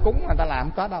là người ta cúng người ta làm,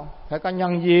 không có đâu, phải có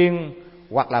nhân duyên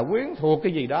hoặc là quyến thuộc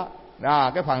cái gì đó.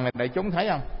 Đó, cái phần này đại chúng thấy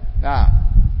không? Đó.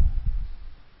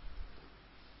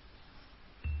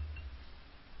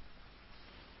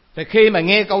 Thì khi mà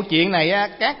nghe câu chuyện này á,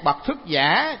 các bậc thức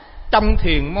giả trong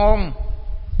thiền môn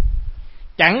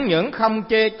chẳng những không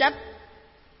chê trách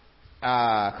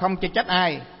ai,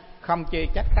 không chê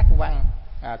trách khắc văn,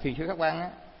 thiền sư khắc văn á,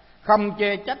 không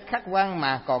chê trách khắc văn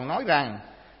mà còn nói rằng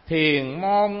thiền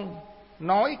môn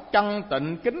nói chân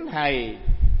tịnh kính thầy,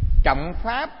 trọng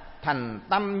pháp thành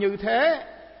tâm như thế,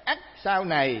 ắt sau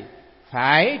này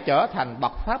phải trở thành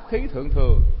bậc pháp khí thượng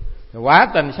thừa. Quả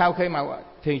tình sau khi mà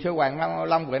thiền sư Hoàng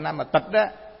Long Việt Nam mà tịch đó,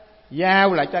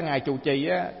 giao lại cho ngài trụ trì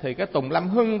á, thì cái Tùng Lâm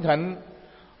hưng thịnh,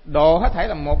 độ hết thảy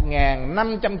là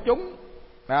 1.500 chúng.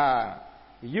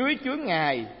 Dưới chướng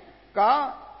ngài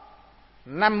có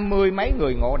 50 mấy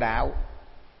người ngộ đạo,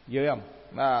 dữ không?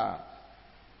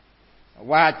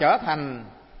 Và trở thành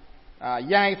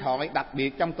giai thoại đặc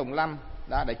biệt trong Tùng Lâm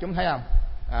đó, để chúng thấy không?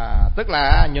 Tức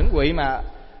là những vị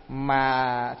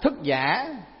mà thức giả,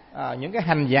 những cái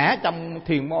hành giả trong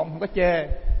thiền môn không có chê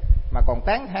mà còn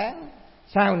tán thán,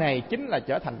 sau này chính là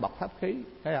trở thành bậc pháp khí,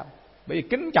 thấy không? Bởi vì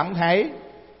kính trọng thầy,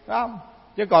 đúng không?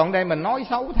 Chứ còn đây mình nói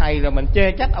xấu thầy rồi mình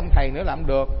chê trách ông thầy nữa là không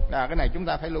được. Cái này chúng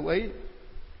ta phải lưu ý.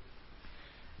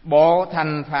 Bộ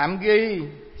thành Phạm Ghi,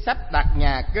 sách đặt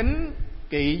nhà kính,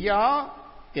 kỵ gió,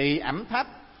 kỵ ẩm thấp,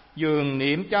 giường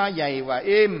niệm cho dày và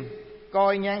im,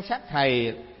 coi nhan sắc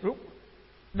thầy lúc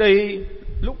đi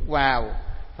lúc vào,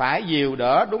 phải dìu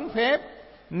đỡ đúng phép,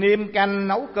 niêm canh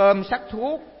nấu cơm sắc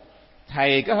thuốc.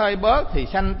 Thầy có hơi bớt thì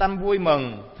sanh tâm vui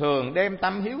mừng, thường đem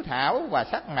tâm hiếu thảo và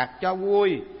sắc mặt cho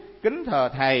vui, kính thờ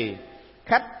thầy.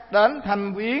 Khách đến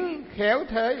thăm viếng, khéo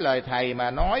thế lời thầy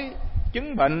mà nói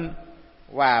chứng bệnh,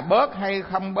 và bớt hay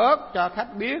không bớt cho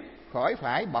khách biết, khỏi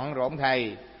phải bận rộn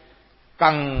thầy.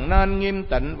 Cần nên nghiêm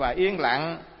tịnh và yên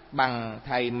lặng, bằng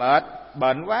thầy mệt,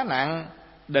 bệnh quá nặng,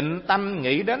 định tâm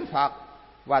nghĩ đến Phật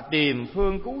và tìm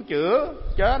phương cứu chữa,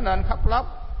 chớ nên khóc lóc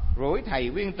rủi thầy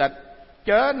viên tịch,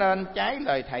 chớ nên trái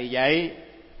lời thầy dạy,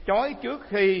 chói trước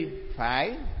khi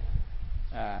phải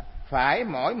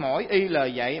mỗi y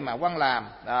lời dạy mà quăng làm.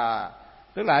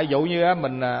 Tức là ví dụ như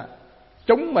mình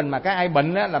chúng mình mà cái ai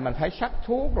bệnh là mình phải sắc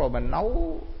thuốc, rồi mình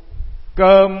nấu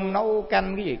cơm nấu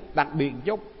canh cái gì đặc biệt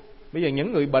chút. Bây giờ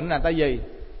những người bệnh là ta gì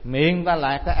miệng ta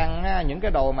lạc ta ăn những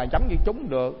cái đồ mà giống như chúng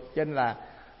được, cho nên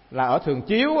là ở Thường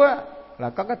Chiếu á là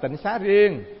có cái tịnh xá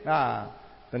riêng,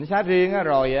 tịnh xá riêng á,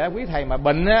 rồi quý thầy mà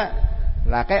bệnh á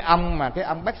là cái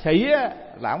ông bác sĩ á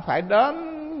là ông phải đến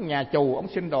nhà chù, ông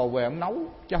xin đồ về ông nấu,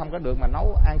 chứ không có được mà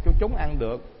nấu ăn cho chúng ăn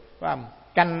được, phải không?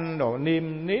 Canh đồ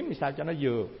nếm sao cho nó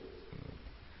vừa.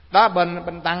 Đó,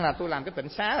 bên tăng là tôi làm cái tịnh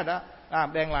xá rồi đó,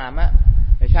 đang làm á,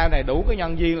 thì sau này đủ cái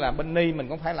nhân duyên là bên Ni mình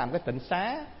cũng phải làm cái tịnh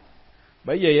xá.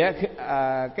 Bởi vì á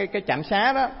cái chạm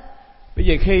xá đó, bởi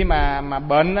vì khi mà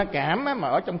bệnh cảm á, mà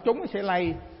ở trong chúng nó sẽ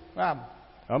lây, phải không?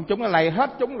 Ở trong chúng nó lây hết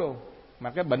chúng luôn, mà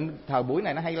cái bệnh thời buổi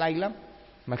này nó hay lây lắm.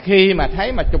 Mà khi mà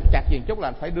thấy mà trục trặc gì chút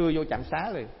là phải đưa vô trạm xá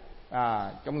liền,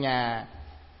 trong nhà.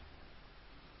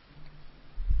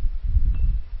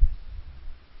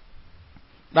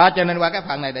 Đó, cho nên qua cái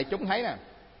phần này để chúng thấy nè.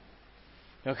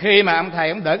 Rồi khi mà ông thầy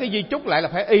ông để cái di chúc lại là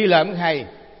phải y lời ông thầy,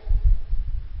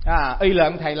 y lời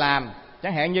ông thầy làm.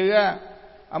 Chẳng hạn như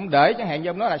ông để, chẳng hạn như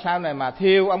ông nói là sau này mà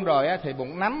thiêu ông rồi thì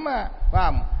bụng nấm, phải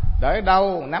không? để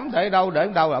đâu, nắm để đâu, để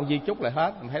đâu là ông di chúc lại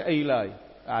hết, mình phải y lời,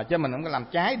 chứ mình không có làm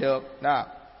trái được đó.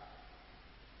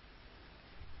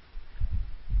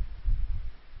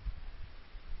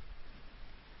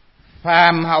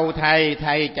 Phàm hầu thầy,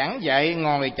 thầy chẳng dạy,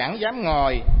 ngồi chẳng dám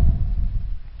ngồi.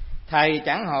 Thầy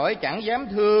chẳng hỏi, chẳng dám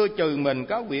thưa, trừ mình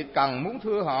có việc cần muốn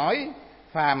thưa hỏi.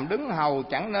 Phàm đứng hầu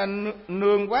chẳng nên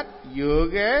nương vách, dựa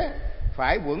ghế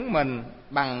phải vững mình,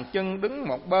 bằng chân đứng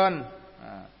một bên.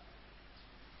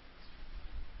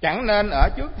 Chẳng nên ở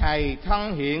trước thầy,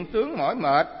 thân hiện tướng mỏi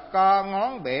mệt, co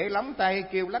ngón bể lóng tay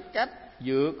kêu lách cách,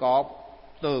 dựa cột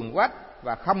tường vách,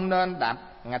 và không nên đạp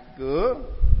ngạch cửa,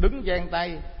 đứng giang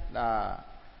tay.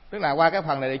 Tức là qua cái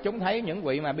phần này thì chúng thấy những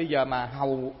vị mà bây giờ mà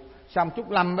hầu xong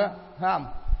Trúc Lâm đó, thấy không?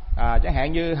 Chẳng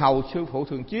hạn như hầu sư phụ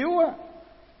Thường Chiếu á,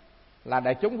 là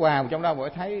đại chúng vào trong đó mới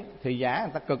thấy thị giả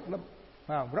người ta cực lắm,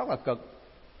 thấy không? Rất là cực.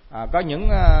 Có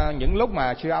những lúc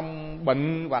mà sư ông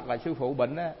bệnh hoặc là sư phụ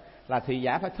bệnh á, là thị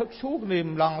giả phải thức suốt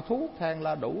đêm lo thuốc than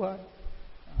lo đủ hết.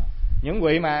 Những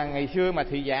vị mà ngày xưa mà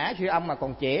thị giả sư ông mà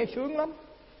còn trẻ sướng lắm.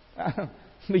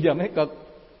 Bây giờ mới cực.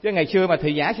 Chứ ngày xưa mà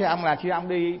thị giả sư ông là sư ông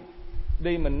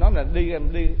đi mình nói là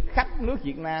đi khắp nước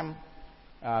Việt Nam,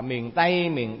 miền Tây,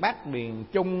 miền Bắc, miền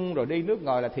Trung, rồi đi nước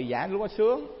ngoài là thị giả lúc đó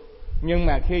sướng. Nhưng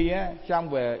mà khi á sư ông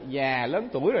về già lớn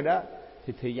tuổi rồi đó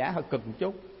thì thị giả hơi cực một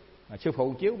chút. Sư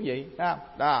phụ chiếu cái gì đó,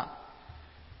 đó.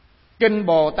 Kinh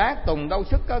Bồ Tát Tùng Đâu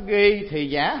Sức có ghi, thì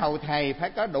giả hầu thầy phải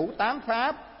có đủ 8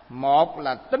 pháp. Một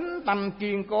là tính tâm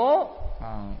kiên cố.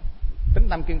 Tính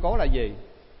tâm kiên cố là gì?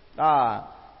 Đó.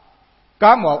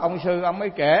 Có một ông sư ông mới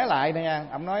kể lại đây nha,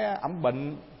 ông nói ông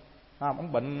bệnh,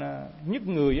 ông bệnh nhức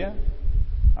người á,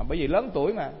 bởi vì lớn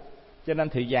tuổi mà, cho nên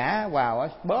thị giả vào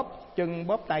bóp chân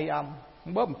bóp tay ông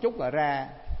bóp một chút là ra,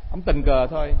 ông tình cờ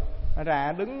thôi, nó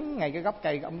ra đứng ngay cái gốc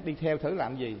cây, ông đi theo thử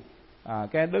làm gì.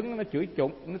 Cái đứng nó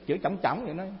chửi chỏng chỏng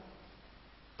vậy, nói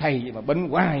thầy gì mà bệnh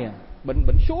hoài à, bệnh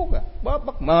suốt à, bóp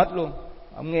bất mệt luôn.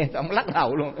 Ông nghe ông lắc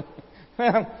đầu luôn.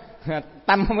 Thấy không?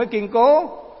 Tâm không có kiên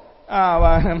cố.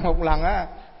 Và một lần á,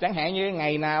 chẳng hạn như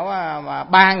ngày nào á, mà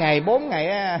 3 ngày 4 ngày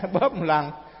á, bóp một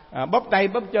lần, bóp tay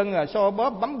bóp chân rồi xô bóp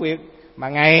bấm huyệt, mà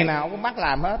ngày nào cũng bắt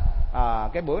làm hết.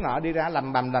 Cái bữa nọ đi ra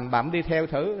lầm bầm đi theo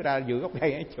thử, ra giữa gốc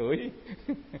cây chửi.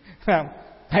 Không?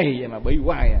 Thầy vậy mà bị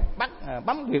hoài à, bắt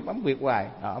bấm huyệt hoài.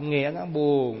 Ông nghe nó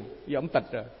buồn, giờ ông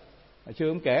tịch rồi. Hồi xưa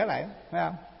ông kể lại, thấy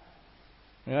không?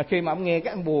 Khi mà ông nghe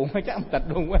cái ông buồn, chắc ông tịch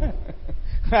luôn quá.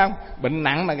 Thấy không? Bệnh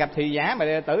nặng mà gặp thị giả mà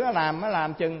đệ tử nó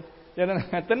làm chừng. Cho nên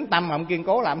tính tâm mà ông kiên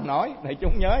cố làm nổi. Thầy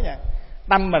chúng nhớ nha,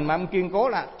 tâm mình mà ông kiên cố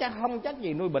là chắc không chắc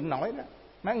gì nuôi bệnh nổi đó.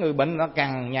 Mấy người bệnh nó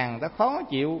cằn nhằn, nó khó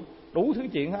chịu, đủ thứ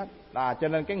chuyện hết. Cho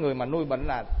nên cái người mà nuôi bệnh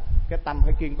là cái tâm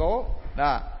phải kiên cố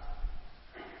đó.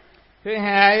 Thứ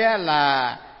hai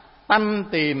là tâm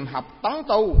tìm học tấn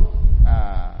tu.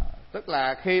 Tức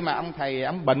là khi mà ông thầy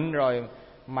ông bệnh rồi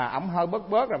mà ông hơi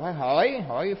bớt rồi phải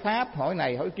hỏi pháp, hỏi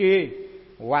này hỏi kia.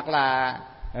 Hoặc là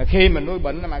khi mình nuôi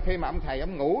bệnh mà khi mà ông thầy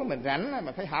ông ngủ mình rảnh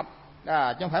mà phải học, chứ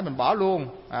không phải mình bỏ luôn.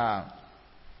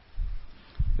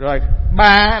 Rồi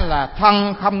 3 là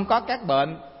thân không có các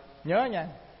bệnh. Nhớ nha,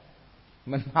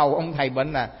 mình hầu ông thầy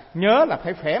bệnh là nhớ là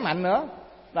phải khỏe mạnh nữa.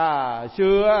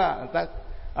 Xưa ta,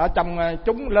 ở trong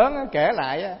chúng lớn kể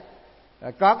lại,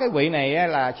 có cái vị này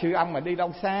là sư ông mà đi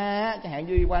đâu xa, chẳng hạn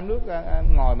như đi qua nước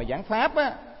ngồi mà giảng pháp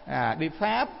á, đi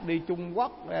Pháp, đi Trung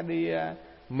Quốc, đi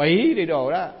Mỹ, đi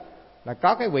đồ đó, là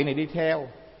có cái vị này đi theo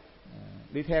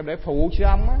để phụ sư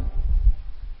ông á.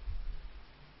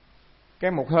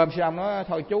 Cái một hôm sư ông nói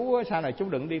thôi chú, sau này chú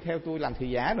đừng đi theo tôi làm thị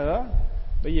giả nữa,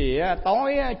 bởi vì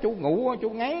tối chú ngủ, chú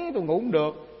ngáy tôi ngủ không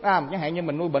được. Chẳng hạn như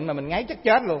mình nuôi bệnh mà mình ngáy chắc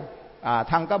chết luôn.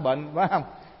 Thân có bệnh phải không?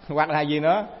 Hoặc là gì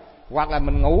nữa, hoặc là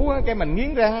mình ngủ cái mình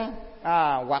nghiến răng,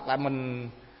 hoặc là mình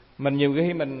nhiều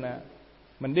khi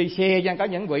mình đi xe, có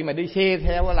những vị mà đi xe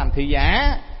theo làm thị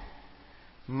giả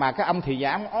mà cái ông thị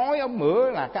giả ông ói ông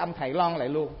mửa là cái ông thầy lon lại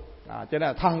luôn. Cho nên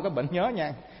là thân có bệnh nhớ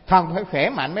nha, thân phải khỏe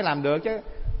mạnh mới làm được, chứ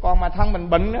còn mà thân mình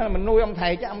bệnh mình nuôi ông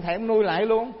thầy, chứ ông thầy ông nuôi lại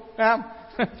luôn, thấy không?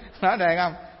 Nói đây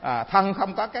không? Thân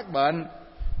không có các bệnh.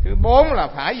 Thứ 4 là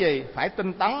phải gì? Phải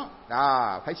tinh tấn,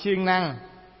 phải siêng năng.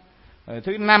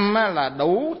 Thứ 5 là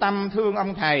đủ tâm thương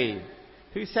ông thầy.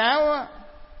 Thứ 6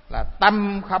 là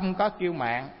tâm không có kiêu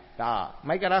mạn.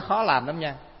 Mấy cái đó khó làm lắm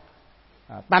nha.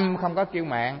 Tâm không có kiêu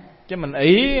mạn, chứ mình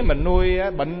ỷ mình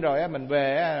nuôi bệnh rồi mình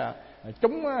về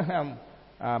chúng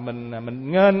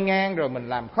mình nghênh ngang rồi mình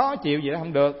làm khó chịu gì đó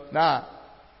không được đó.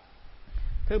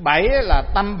 Thứ 7 là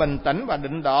tâm bình tĩnh và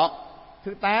định đoạt.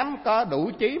 Thứ 8 có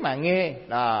đủ trí mà nghe.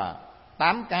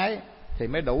 8 cái thì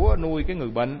mới đủ nuôi cái người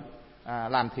bệnh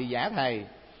làm thị giả thầy.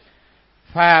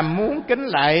 Phàm muốn kính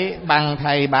lạy bằng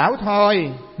thầy bảo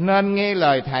thôi, nên nghe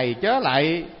lời thầy chớ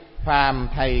lạy. phàm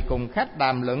thầy cùng khách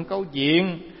đàm luận câu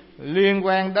chuyện liên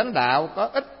quan đến đạo, có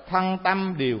ít thân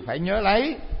tâm đều phải nhớ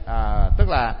lấy. Tức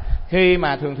là khi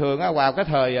mà thường vào cái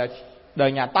thời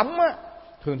đời nhà Tống á,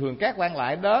 thường các quan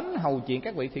lại đến hầu chuyện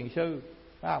các vị thiền sư,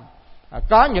 phải không?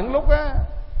 Có những lúc á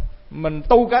mình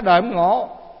tu cả đời không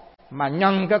ngộ, mà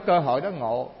nhân cái cơ hội đó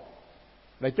ngộ.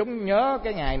 Để chúng nhớ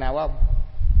cái ngày nào không?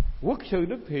 Quốc sư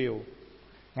Đức Thiều,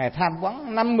 ngài tham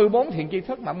vấn 54 thiện tri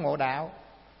thức mà ông ngộ đạo.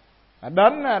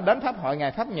 Đến pháp hội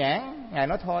ngài Pháp Nhãn, ngài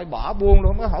nói thôi bỏ buông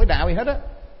luôn, không có hỏi đạo gì hết á.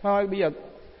 Thôi bây giờ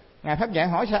ngài Pháp Nhãn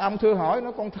hỏi sao ông thưa hỏi,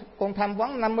 nó con tham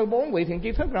vấn 54 vị thiện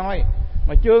tri thức rồi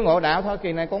mà chưa ngộ đạo, thôi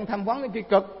kỳ này con tham vấn cái tri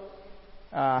cực,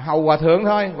 hầu hòa thượng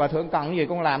thôi, hòa thượng cần cái gì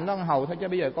con làm đó, con hầu thôi, chứ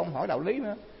bây giờ con hỏi đạo lý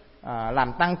nữa.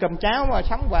 Làm tăng cơm cháo mà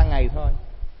sống qua ngày thôi.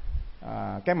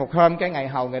 Cái một hôm cái ngày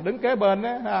hầu ngài đứng kế bên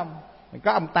đó, thấy không?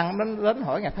 Có ông tăng đến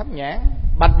hỏi ngài Pháp Nhãn: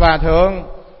 bạch hòa thượng,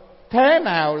 thế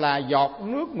nào là giọt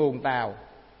nước nguồn tào?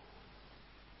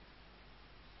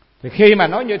 Thì khi mà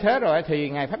nói như thế rồi thì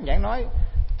ngài Pháp Nhãn nói: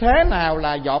 thế nào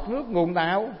là giọt nước nguồn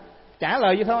tào? Trả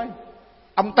lời vậy thôi.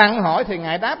 Ông tăng hỏi thì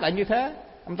ngài đáp lại như thế.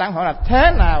 Ông tăng hỏi là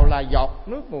thế nào là giọt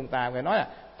nước nguồn tào? Ngài nói là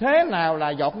thế nào là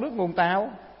giọt nước nguồn tào?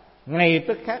 Ngay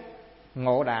tức khắc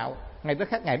ngộ đạo, ngay tức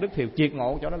khắc ngài Đức Thiều triệt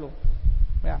ngộ chỗ đó luôn,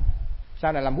 thấy không?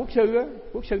 Sau này làm quốc sư á,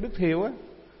 quốc sư Đức Thiều á,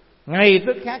 ngay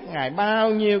tức khắc ngài bao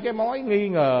nhiêu cái mối nghi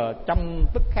ngờ trong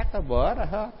tức khắc nó vỡ ra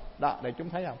hết đó, để chúng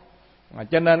thấy không?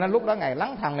 Cho nên lúc đó ngài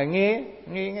lắng thầm, ngài nghe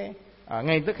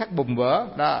ngay tức khắc bùng vỡ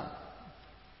đó.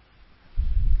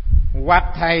 Hoặc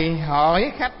thầy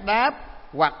hỏi khách đáp,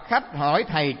 hoặc khách hỏi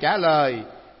thầy trả lời,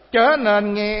 chớ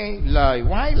nên nghe lời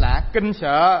quái lạ kinh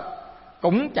sợ,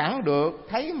 cũng chẳng được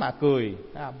thấy mà cười.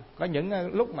 Có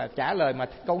những lúc mà trả lời mà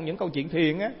những câu chuyện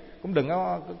thiền á, cũng đừng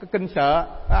có kinh sợ,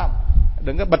 phải không?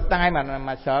 Đừng có bịt tai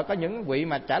mà sợ. Có những vị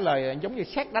mà trả lời giống như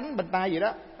sét đánh bên tai vậy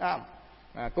đó, phải không?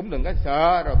 Cũng đừng có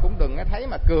sợ, rồi cũng đừng có thấy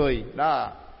mà cười đó.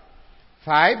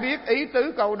 Phải biết ý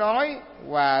tứ câu nói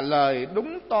và lời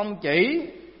đúng tôn chỉ,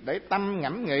 để tâm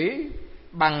ngẫm nghĩ,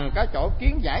 bằng cái chỗ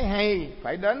kiến giải hay,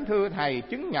 phải đến thưa thầy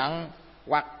chứng nhận,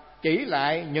 hoặc chỉ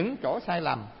lại những chỗ sai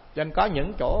lầm. Cho nên có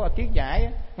những chỗ kiến giải,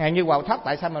 ngay như Hòa Thất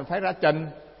tại sao mình phải ra trình,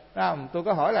 phải không? Tôi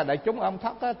có hỏi là đại chúng ông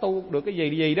Thất á, tu được cái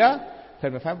gì đó thì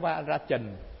mình phải ra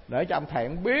trình để cho ông thầy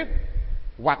ông biết,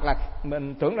 hoặc là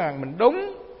mình tưởng rằng mình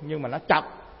đúng nhưng mà nó chật,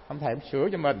 ông thầy ông sửa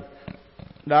cho mình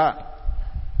đó.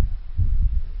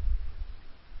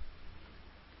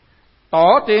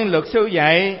 Tổ tiên luật sư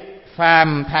dạy,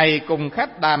 phàm thầy cùng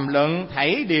khách đàm luận,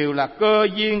 thảy đều là cơ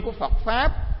duyên của Phật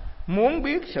Pháp. Muốn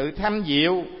biết sự thâm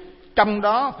diệu, trong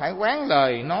đó phải quán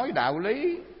lời nói đạo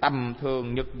lý tầm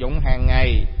thường nhật dụng hàng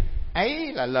ngày.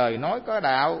 Ấy là lời nói có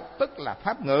đạo, tức là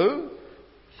pháp ngữ.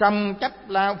 Song chấp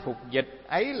lao phục dịch,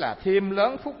 ấy là thêm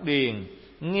lớn phúc điền.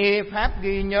 Nghe pháp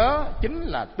ghi nhớ, chính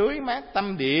là tưới mát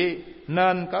tâm địa,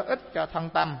 nên có ích cho thân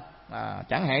tâm.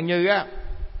 Chẳng hạn như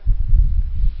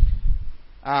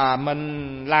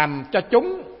mình làm cho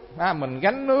chúng, mình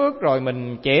gánh nước rồi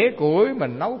mình chẻ củi,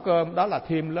 mình nấu cơm, đó là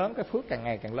thêm lớn cái phước càng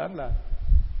ngày càng lớn lên.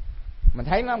 Mình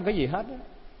thấy nó không có gì hết á,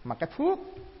 mà cái phước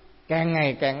càng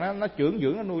ngày càng nó trưởng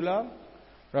dưỡng, nó nuôi lớn.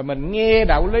 Rồi mình nghe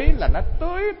đạo lý là nó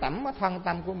tưới tẩm cái thân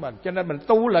tâm của mình, cho nên mình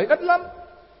tu lợi ích lắm,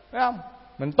 phải không?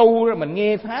 Mình tu rồi mình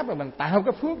nghe pháp rồi mình tạo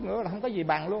cái phước nữa là không có gì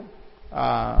bằng luôn.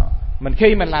 Mình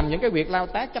khi mình làm những cái việc lao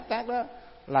tác chấp tác đó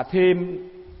là thêm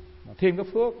cái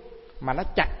phước, mà nó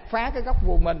chặt phá cái gốc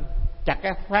vô minh,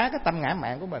 phá cái tâm ngã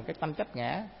mạn của mình, cái tâm chấp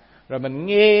ngã. Rồi mình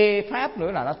nghe pháp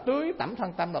nữa là nó tưới tẩm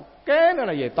thân tâm. Là kế nữa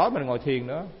là về tối mình ngồi thiền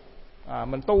nữa.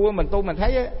 Mình tu mình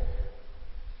thấy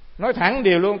nói thẳng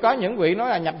điều luôn. Có những vị nói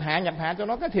là nhập hạ cho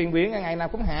nó cái thiền viện ngày nào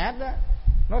cũng hạ đó.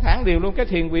 Nói thẳng điều luôn, cái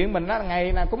thiền viện mình đó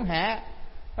ngày nào cũng hạ,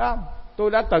 phải không?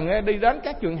 Tôi đã từng đi đến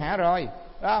các trường hạ rồi,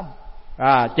 phải không?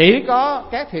 Chỉ có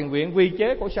các thiền viện quy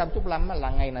chế của Sam Trúc Lâm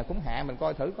là ngày nào cũng hạ. Mình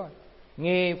coi thử coi,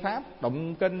 nghe pháp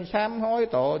tụng kinh sám hối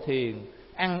tộ thiền,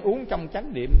 ăn uống trong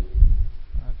chánh niệm,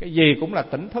 cái gì cũng là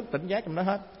tỉnh thức tỉnh giác trong đó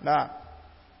hết đó.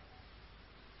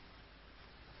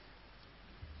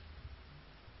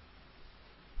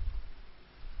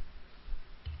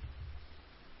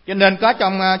 Cho nên có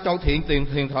trong Châu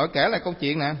Thiện Thoại kể lại câu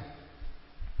chuyện nè.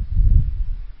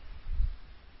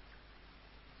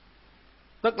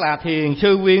 Tức là thiền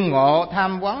sư Nguyên Ngộ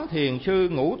tham vấn thiền sư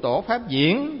Ngũ Tổ Pháp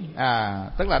Diễn,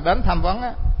 tức là đến tham vấn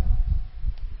á,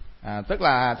 tức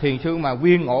là thiền sư mà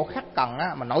Nguyên Ngộ Khắc Cần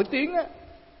á, mà nổi tiếng á,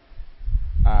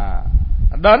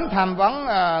 đến tham vấn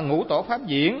Ngũ Tổ Pháp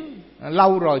Diễn,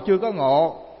 lâu rồi chưa có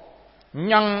ngộ.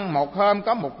 Nhân một hôm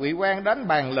có một vị quan đến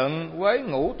bàn luận với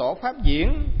Ngũ Tổ Pháp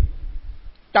Diễn,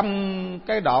 trong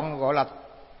cái đoạn gọi là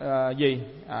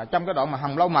trong cái đoạn mà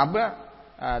Hồng Lâu Mập á,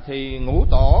 thì Ngũ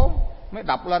Tổ mới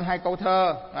đọc lên 2 câu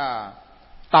thơ.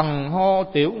 Tần hô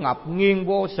tiểu ngọc nghiêng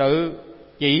vô sự,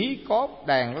 chỉ cốt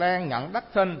đàn lan nhận đắc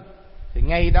sinh. Thì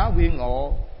ngay đó viên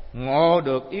ngộ, ngộ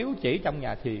được yếu chỉ trong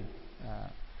nhà thiền.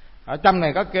 Ở trong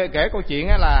này có kể câu chuyện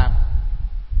là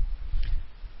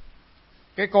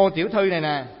cái cô tiểu thư này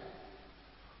nè.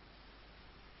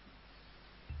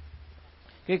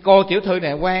 Cái cô tiểu thư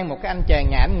này quen một cái anh chàng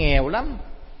nhà anh nghèo lắm,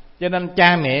 cho nên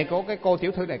cha mẹ của cái cô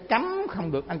tiểu thư này cấm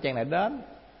không được anh chàng này đến.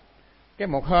 Cái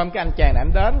một hôm cái anh chàng này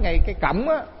anh đến ngay cái cổng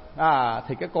á,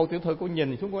 thì cái cô tiểu thư cô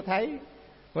nhìn xuống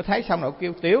cô thấy xong rồi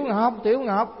kêu Tiểu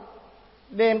Ngọc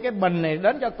đem cái bình này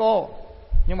đến cho cô.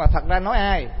 Nhưng mà thật ra nói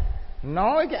ai?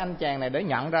 Nói cái anh chàng này để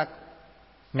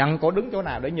nhận cô đứng chỗ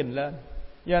nào để nhìn lên.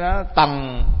 Do đó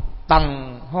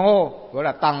tần hô, gọi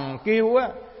là tần kêu á,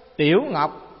 Tiểu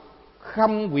Ngọc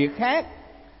không việc khác,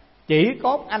 chỉ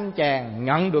cốt anh chàng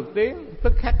nhận được tiếng,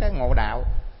 tức khắc cái ngộ đạo.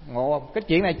 Ngộ không? Cái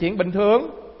chuyện này chuyện bình thường.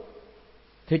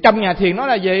 Thì trong nhà thiền nói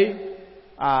là gì?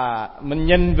 Mình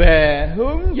nhìn về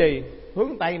hướng gì?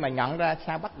 Hướng Tây mà nhận ra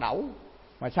Sa Bắt Đẩu.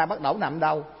 Mà Sa Bắt Đẩu nằm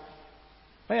đâu?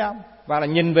 Thấy không? Và là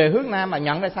nhìn về hướng Nam mà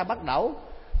nhận ra Sa Bắt Đẩu.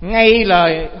 Ngay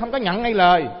lời, không có nhận ngay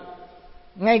lời,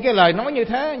 ngay cái lời nói như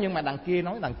thế, nhưng mà đằng kia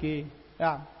nói đằng kia. Thấy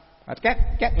không?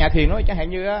 Các nhà thiền nói chẳng hạn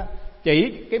như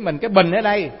chỉ cái bình ở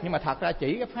đây, nhưng mà thật ra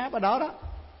chỉ cái pháp ở đó đó.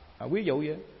 Ví dụ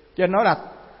vậy. Cho nên nói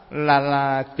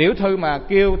là tiểu thư mà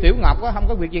kêu Tiểu Ngọc không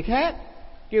có việc gì khác,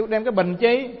 kêu đem cái bình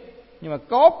chi, nhưng mà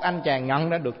cốt anh chàng nhận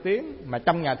ra được tiếng. Mà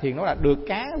trong nhà thiền nói là được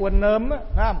cá quên nơm á,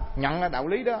 phải không? Nhận ra đạo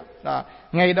lý đó.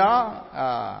 Ngay đó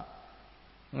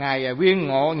ngài viên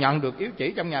ngộ nhận được yếu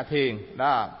chỉ trong nhà thiền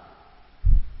đó.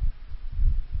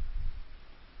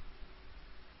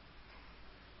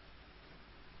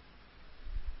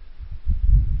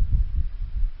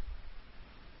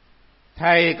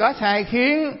 Thầy có sai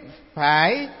khiến,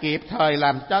 phải kịp thời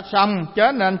làm cho xong,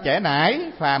 chớ nên trễ nải.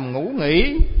 Phàm ngủ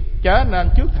nghỉ, chớ nên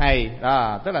trước thầy.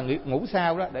 Tức là ngủ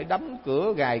sau đó, để đóng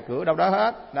cửa gài cửa đâu đó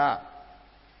hết đó.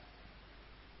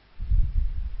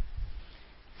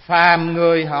 Phàm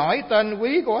người hỏi tên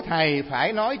quý của thầy,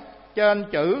 phải nói trên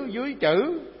chữ dưới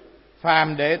chữ.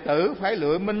 Phàm đệ tử phải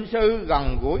lựa minh sư,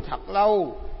 gần gũi thật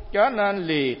lâu, chớ nên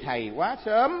lì thầy quá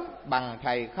sớm. Bằng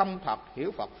thầy không thật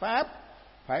hiểu Phật Pháp,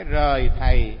 phải rời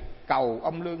thầy cầu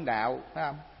ông lương đạo. Thấy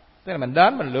không? Tức là mình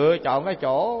đến mình lựa chọn cái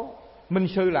chỗ minh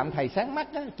sư làm thầy sáng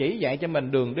mắt đó, chỉ dạy cho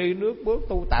mình đường đi nước bước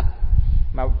tu tập.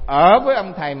 Mà ở với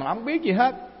ông thầy mà không biết gì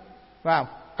hết, phải không?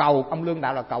 Cầu ông lương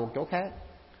đạo là cầu chỗ khác,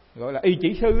 gọi là y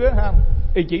chỉ sư á, không?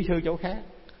 Y chỉ sư chỗ khác.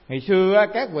 Ngày xưa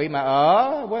các vị mà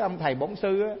ở với ông thầy bổn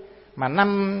sư á, mà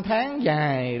 5 tháng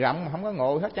dài rộng không có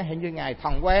ngộ hết. Chẳng hạn như ngài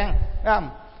Thần Quang, phải không?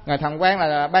 Ngài Thần Quang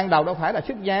là ban đầu đâu phải là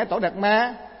xuất gia Tổ Đạt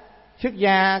Ma, xuất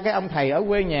gia cái ông thầy ở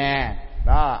quê nhà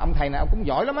đó. Ông thầy này ông cũng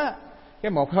giỏi lắm á. Cái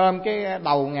một hôm cái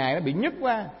đầu ngài nó bị nhức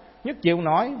quá, nhức chịu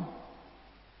nổi.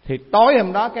 Thì tối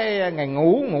hôm đó cái ngày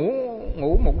ngủ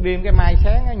một đêm, cái mai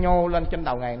sáng nó nhô lên trên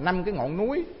đầu ngài 5 cái ngọn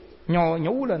núi,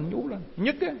 nhú lên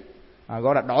nhức á,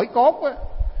 gọi là đổi cốt á.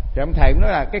 Thì ông thầy cũng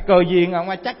nói là cái cơ duyên ông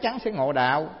chắc chắn sẽ ngộ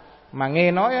đạo. Mà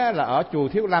nghe nói là ở chùa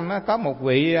Thiếu Lâm có một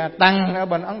vị tăng ở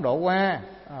bên Ấn Độ qua,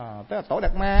 tức là Tổ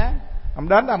Đạt Ma, ông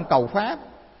đến đó ông cầu pháp.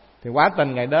 Thì quả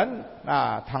tình ngày đến,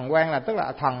 Thần Quang là tức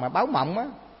là thần mà báo mộng á,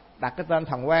 đặt cái tên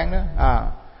Thần Quang đó.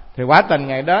 Thì quả tình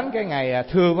ngày đến cái ngày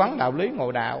thưa vấn đạo lý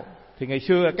ngộ đạo. Thì ngày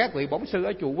xưa các vị bổn sư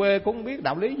ở chùa quê cũng biết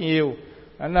đạo lý nhiều,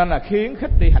 nên là khiến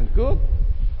khích đi hành cướp.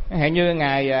 Hẹn như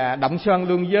ngài Động Sơn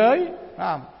Lương Giới,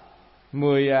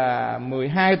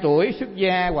 12 tuổi xuất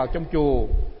gia vào trong chùa.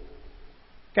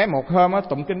 Cái một hôm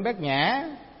tụng kinh Bát Nhã.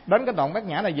 Đến cái đoạn Bát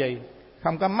Nhã là gì?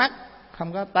 Không có mắt,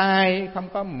 không có tai, không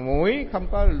có mũi, không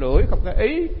có lưỡi, không có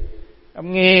ý.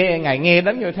 Ông ngài nghe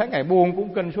đến như thế, ngài buông cuốn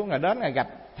kinh xuống, ngài đến ngài gặp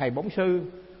thầy bổn sư.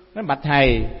 Nói bạch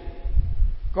thầy,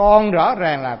 con rõ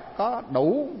ràng là có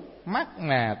đủ mắt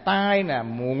nè, tai nè,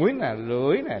 mũi nè,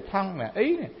 lưỡi nè, thân nè,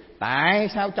 ý nè, tại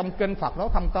sao trong kinh Phật đó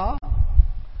không có?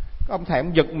 Cái ông thầy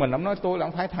ông giật mình, ông nói tôi là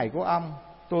không phải thầy của ông,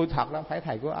 tôi thật là không phải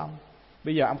thầy của ông.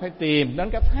 Bây giờ ông phải tìm đến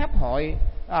cái pháp hội,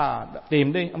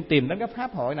 tìm đi, ông tìm đến cái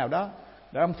pháp hội nào đó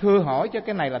để ông thưa hỏi, chứ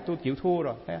cái này là tôi chịu thua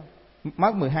rồi, thấy không?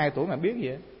 Mất 12 tuổi mà biết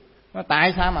gì? Nó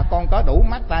tại sao mà con có đủ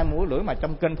mắt tai mũi lưỡi mà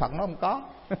trong kinh Phật nó không có?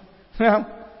 Thấy không?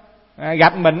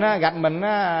 Gặp mình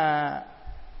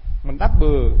mình đáp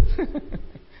bừa.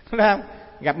 Thấy không?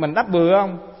 Gặp mình đáp bừa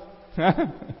không?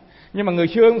 Nhưng mà người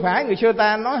xưa không phải, người xưa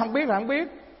ta nói không biết là không biết.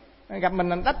 Gặp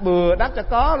mình đáp bừa, đáp cho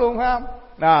có luôn, phải không?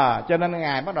 Đó, cho nên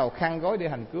ngài bắt đầu khăn gối đi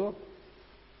hành cướp.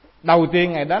 Đầu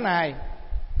tiên ngài đến ai?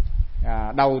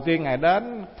 Đầu tiên ngài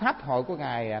đến pháp hội của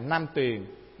ngài Nam Tuyền,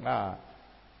 phải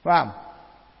không?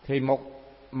 Thì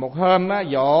một hôm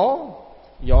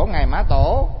dỗ ngài Mã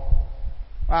Tổ,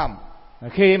 phải không?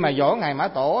 Khi mà dỗ Ngài Mã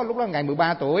Tổ, lúc đó Ngài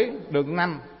 13 tuổi, được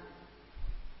năm,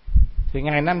 thì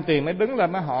Ngài Nam Tuyền mới đứng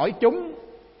lên mới hỏi chúng: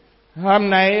 hôm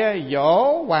nay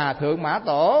dỗ Hòa Thượng Mã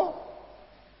Tổ,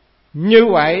 như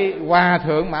vậy Hòa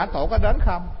Thượng Mã Tổ có đến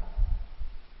không?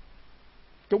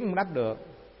 Chúng không đáp được.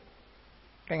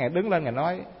 Cái Ngài đứng lên Ngài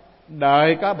nói: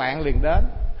 đợi có bạn liền đến.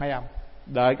 Thấy không?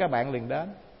 Đợi các bạn liền đến.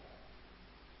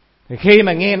 Thì khi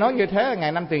mà nghe nói như thế,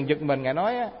 Ngài Nam Tuyền giật mình. Ngài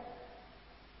nói: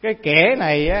 cái kẻ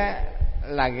này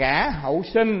là gã hậu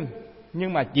sinh,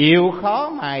 nhưng mà chịu khó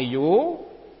mài dũa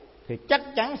thì chắc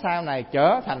chắn sau này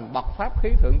trở thành bậc pháp khí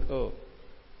thượng thừa.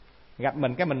 Gặp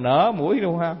mình cái mình nở mũi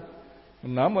luôn ha,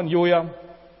 mình nở mình vui không?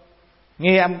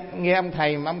 Nghe ông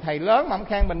thầy mà ông thầy lớn mà ông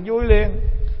khen mình vui liền.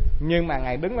 Nhưng mà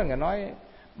Ngài đứng lên Ngài nói: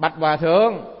 bạch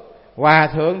Hòa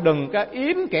Thượng đừng có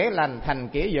yếm kẻ lành thành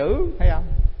kẻ dữ. Thấy không?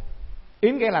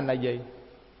 Yếm kẻ lành là gì?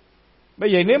 Bởi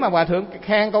vì nếu mà Hòa Thượng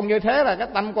khen con như thế là cái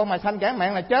tâm con mà sanh kẻ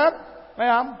mạng là chết. Thấy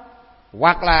không?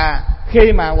 Hoặc là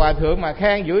khi mà Hòa Thượng mà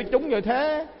khen dữ chúng như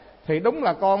thế thì đúng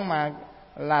là con mà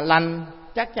là lành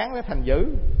chắc chắn sẽ thành dữ.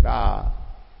 Đó.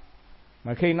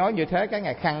 Mà khi nói như thế cái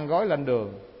Ngài khăn gói lên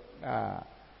đường.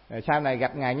 Sau này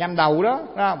gặp Ngài nhâm đầu đó,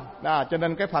 đúng không? Đó, cho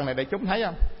nên cái phần này để chúng thấy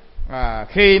không?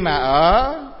 Khi mà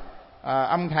ở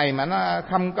ông thầy mà nó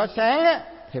không có sáng á,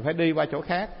 thì phải đi qua chỗ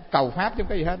khác cầu pháp chứ không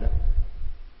có gì hết đó.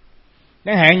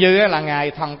 Chẳng hạn như là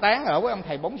Ngài Thần Tán ở với ông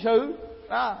thầy Bổn Sư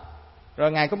đó,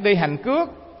 rồi Ngài cũng đi hành cước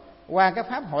qua cái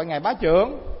pháp hội Ngài Bá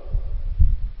Trưởng,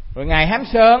 rồi Ngài Hám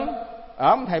Sơn ở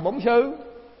ông thầy Bổn Sư,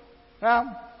 đúng không?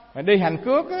 Mà đi hành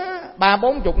cước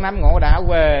 30-40 năm ngộ đạo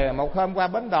về, một hôm qua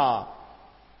bến đò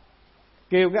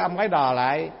kêu cái ông lái đò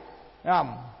lại, đúng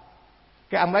không?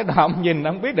 Cái ông lái đò ông nhìn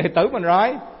ông biết đệ tử mình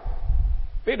rồi,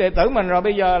 biết đệ tử mình rồi,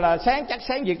 bây giờ là chắc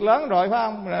sáng việc lớn rồi phải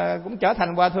không? Là cũng trở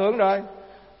thành hòa thượng rồi.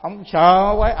 Ông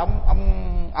sợ quá,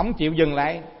 ông chịu dừng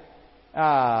lại.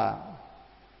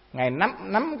 Ngài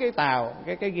nắm cái tàu,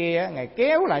 cái ghe, Ngài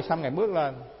kéo lại xong Ngài bước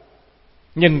lên.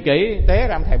 Nhìn kỹ té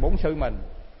ra ông thầy Bổn Sư mình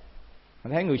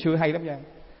thấy người xưa hay lắm nha.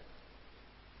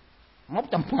 Móc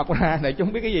trong Phật ra để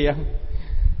chúng biết cái gì không?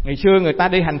 Ngày xưa người ta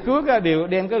đi hành cước á, đều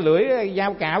đem cái lưỡi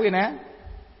dao cạo vậy nè.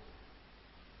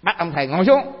 Bắt ông thầy ngồi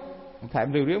xuống. Ông thầy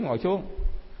riu ngồi xuống.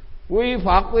 Quy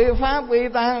Phật, quy Pháp, quy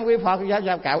Tăng, quy Phật,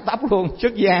 dao cạo tóc luôn,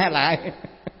 xuất gia lại.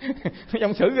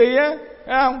 Trong sử ghi á,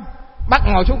 thấy không? Bắt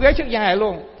ngồi xuống ghế xuất gia lại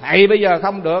luôn. Thầy bây giờ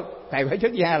không được, thầy phải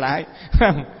xuất gia lại.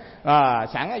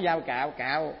 Sẵn cái dao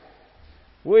cạo.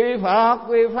 Quy Phật,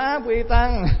 quy Pháp, quy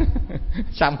Tăng.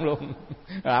 Xong luôn.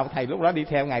 Rồi thầy lúc đó đi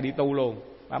theo Ngài đi tu luôn.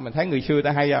 Mình thấy người xưa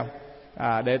ta hay không?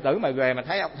 Đệ tử mà về mà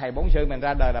thấy ông thầy Bổn Sư mình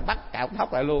ra đời là bắt cạo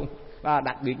tóc lại luôn.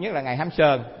 Đặc biệt nhất là Ngài Hám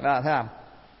Sơn. Thấy không?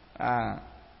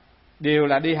 Đều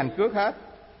là đi hành cước hết.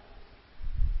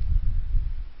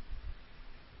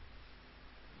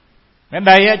 Ở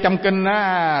đây trong kinh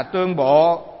Tương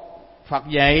Bộ Phật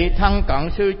dạy thân cận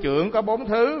sư trưởng có 4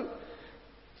 thứ: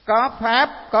 có pháp,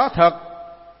 có thực,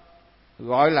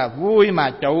 gọi là vui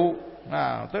mà trụ,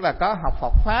 tức là có học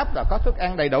Phật pháp, là có thức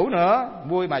ăn đầy đủ nữa,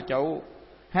 vui mà trụ.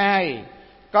 2,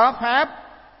 có pháp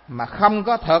mà không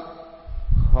có thực,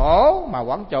 khổ mà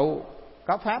vẫn trụ.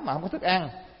 Có pháp mà không có thức ăn,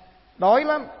 đói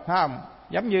lắm, phải không?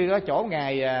 Giống như ở chỗ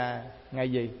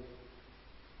ngày gì?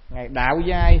 Ngày Đạo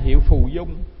Giai hiệu Phù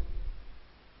Dung.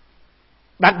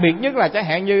 Đặc biệt nhất là chẳng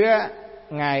hạn như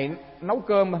Ngài nấu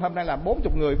cơm hôm nay là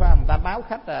 40 người, phải không? Người ta báo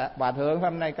khách là Hòa Thượng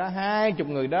hôm nay có 20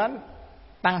 người đến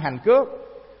tăng hành cước.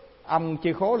 Ông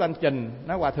chi khố lên trình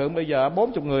nói: Hòa Thượng bây giờ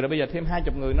 40 người rồi, bây giờ thêm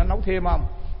 20 người, nó nấu thêm không?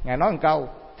 Ngài nói một câu: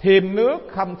 thêm nước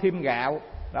không thêm gạo.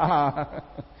 Đó.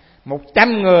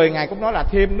 100 người Ngài cũng nói là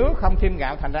thêm nước không thêm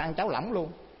gạo, thành ra ăn cháo lỏng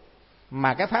luôn.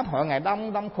 Mà cái pháp hội Ngài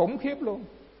đông khủng khiếp luôn.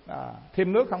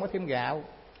 Thêm nước không có thêm gạo,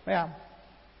 thấy không?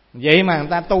 Vậy mà người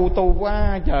ta tu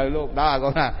quá trời luôn. Đó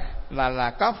gọi là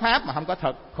có pháp mà không có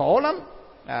thực, khổ lắm.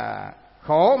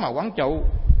 Khổ mà quán trụ.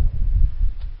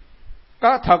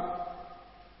 Có thực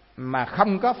mà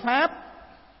không có pháp,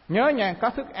 nhớ nha, có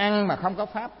thức ăn mà không có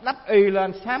pháp, đắp y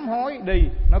lên sám hối đi,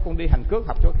 nó cũng đi hành cước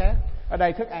học chỗ khác. Ở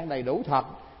đây thức ăn đầy đủ thật,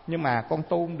 nhưng mà con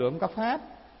tu không được, không có pháp.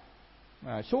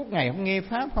 Suốt ngày không nghe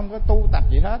pháp, không có tu tập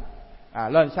gì hết.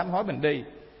 Lên sám hối mình đi.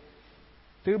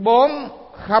 Thứ 4,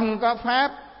 không có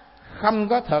pháp, không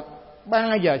có thực.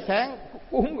 3 giờ sáng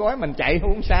uống gói mình chạy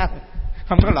không sao,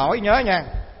 không có lỗi, nhớ nha.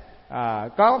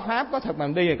 Có pháp có thực mà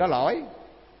mình đi thì có lỗi,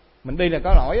 mình đi là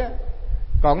có lỗi á.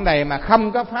 Còn cái này mà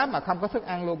không có pháp mà không có thức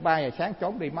ăn luôn, 3 giờ sáng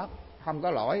trốn đi mất, không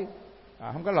có lỗi.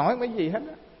 Không có lỗi mấy gì hết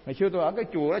á. Ngày xưa tôi ở cái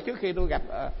chùa đó, trước khi tôi gặp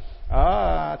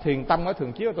ở Thiền Tông ở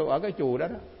Thường Chiếu, tôi ở cái chùa đó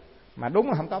đó. Mà đúng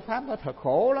là không có pháp, nó thật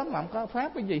khổ lắm, mà không có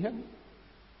pháp cái gì hết.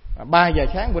 3 giờ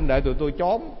sáng huynh đệ tụi tôi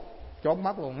trốn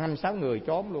mất luôn, 5-6 người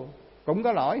trốn luôn, cũng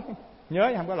có lỗi.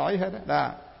 nhớ không có lỗi gì hết đó.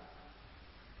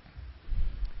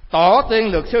 Tổ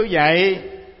tiên luật sư dạy,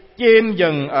 chim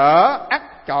rừng ở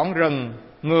ắt chọn rừng,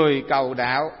 người cầu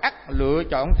đạo ắt lựa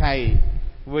chọn thầy.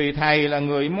 Vì thầy là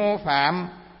người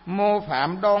mô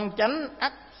phạm đoan chánh,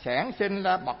 ắt sản sinh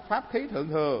ra bậc pháp khí thượng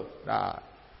thừa đó.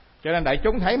 Cho nên đại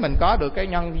chúng thấy mình có được cái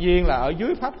nhân duyên là ở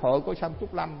dưới pháp hội của Sâm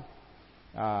Trúc Lâm.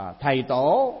 Thầy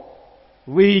tổ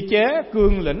quy chế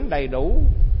cương lĩnh đầy đủ,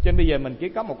 cho nên bây giờ mình chỉ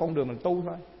có một con đường mình tu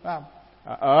thôi, phải không?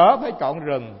 Ở phải chọn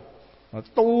rừng,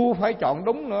 tu phải chọn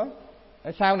đúng nữa,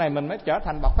 sau này mình mới trở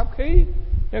thành bậc pháp khí.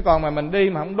 Chứ còn mà mình đi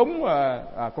mà không đúng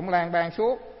cũng lang bang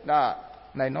suốt đó.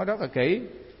 Này nói rất là kỹ.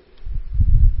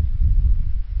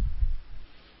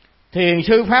 Thiền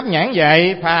sư Pháp Nhãn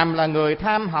dạy, phàm là người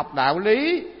tham học đạo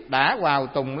lý đã vào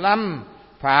tùng lâm,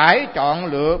 phải chọn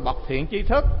lựa bậc thiện tri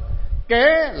thức.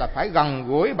 Kế là phải gần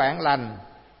gũi bạn lành.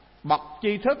 Bậc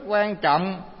tri thức quan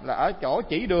trọng là ở chỗ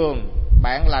chỉ đường,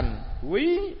 bạn lành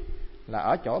quý là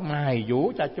ở chỗ mài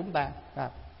dũa cho chúng ta.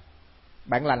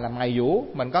 Bạn lành là mài dũa,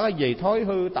 mình có cái gì thói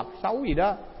hư tật xấu gì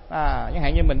đó, chẳng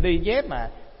hạn như mình đi dép mà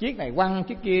chiếc này quăng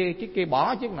chiếc kia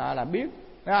bỏ chiếc nọ là biết,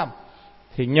 phải không?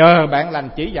 Thì nhờ bạn lành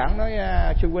chỉ dẫn, nói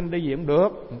sư huynh đi gì cũng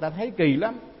được, người ta thấy kỳ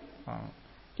lắm.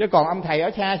 Chứ còn ông thầy ở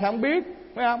xa sao không biết,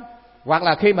 phải không? Hoặc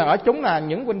là khi mà ở chúng là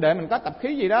những huynh đệ mình có tập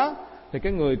khí gì đó, thì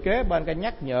cái người kế bên cái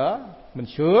nhắc nhở, mình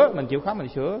sửa, mình chịu khó mình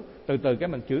sửa, từ từ cái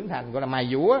mình trưởng thành, gọi là mài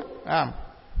dũa.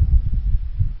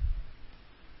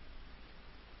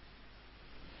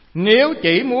 Nếu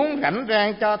chỉ muốn rảnh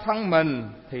rang cho thân mình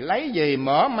thì lấy gì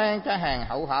mở mang cho hàng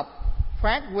hậu học,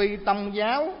 phát huy tông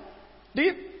giáo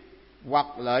tiếp hoặc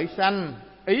lợi sanh,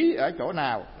 ý ở chỗ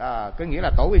nào? Có nghĩa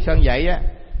là Tổ Quy Sơn dạy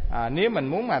nếu mình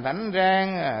muốn mà rảnh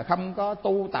rang, không có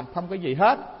tu tập, không có gì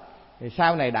hết, thì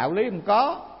sau này đạo lý không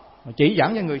có, chỉ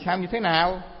dẫn cho người sau như thế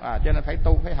nào, cho nên phải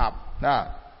tu phải học đó.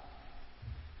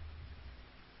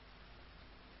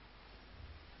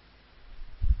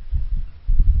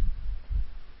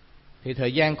 Thì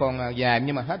thời gian còn dài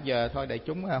nhưng mà hết giờ thôi, để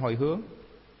chúng hồi hướng.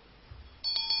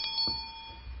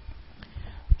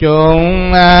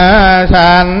 Chúng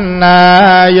sanh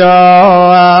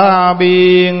vô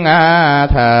biên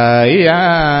thời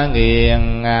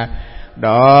nghiền,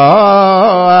 đổ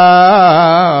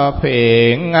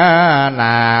phiền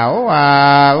não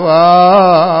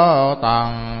vô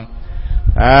tầng,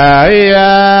 hỡi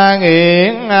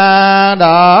nghiện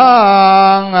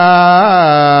đoạn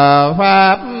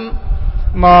pháp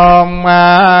môn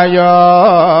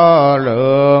vô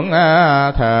lượng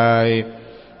thời,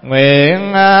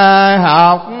 nguyện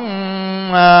học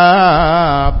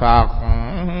Phật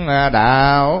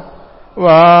đạo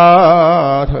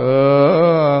vô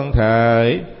thượng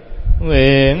thời,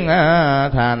 nguyện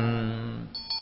thành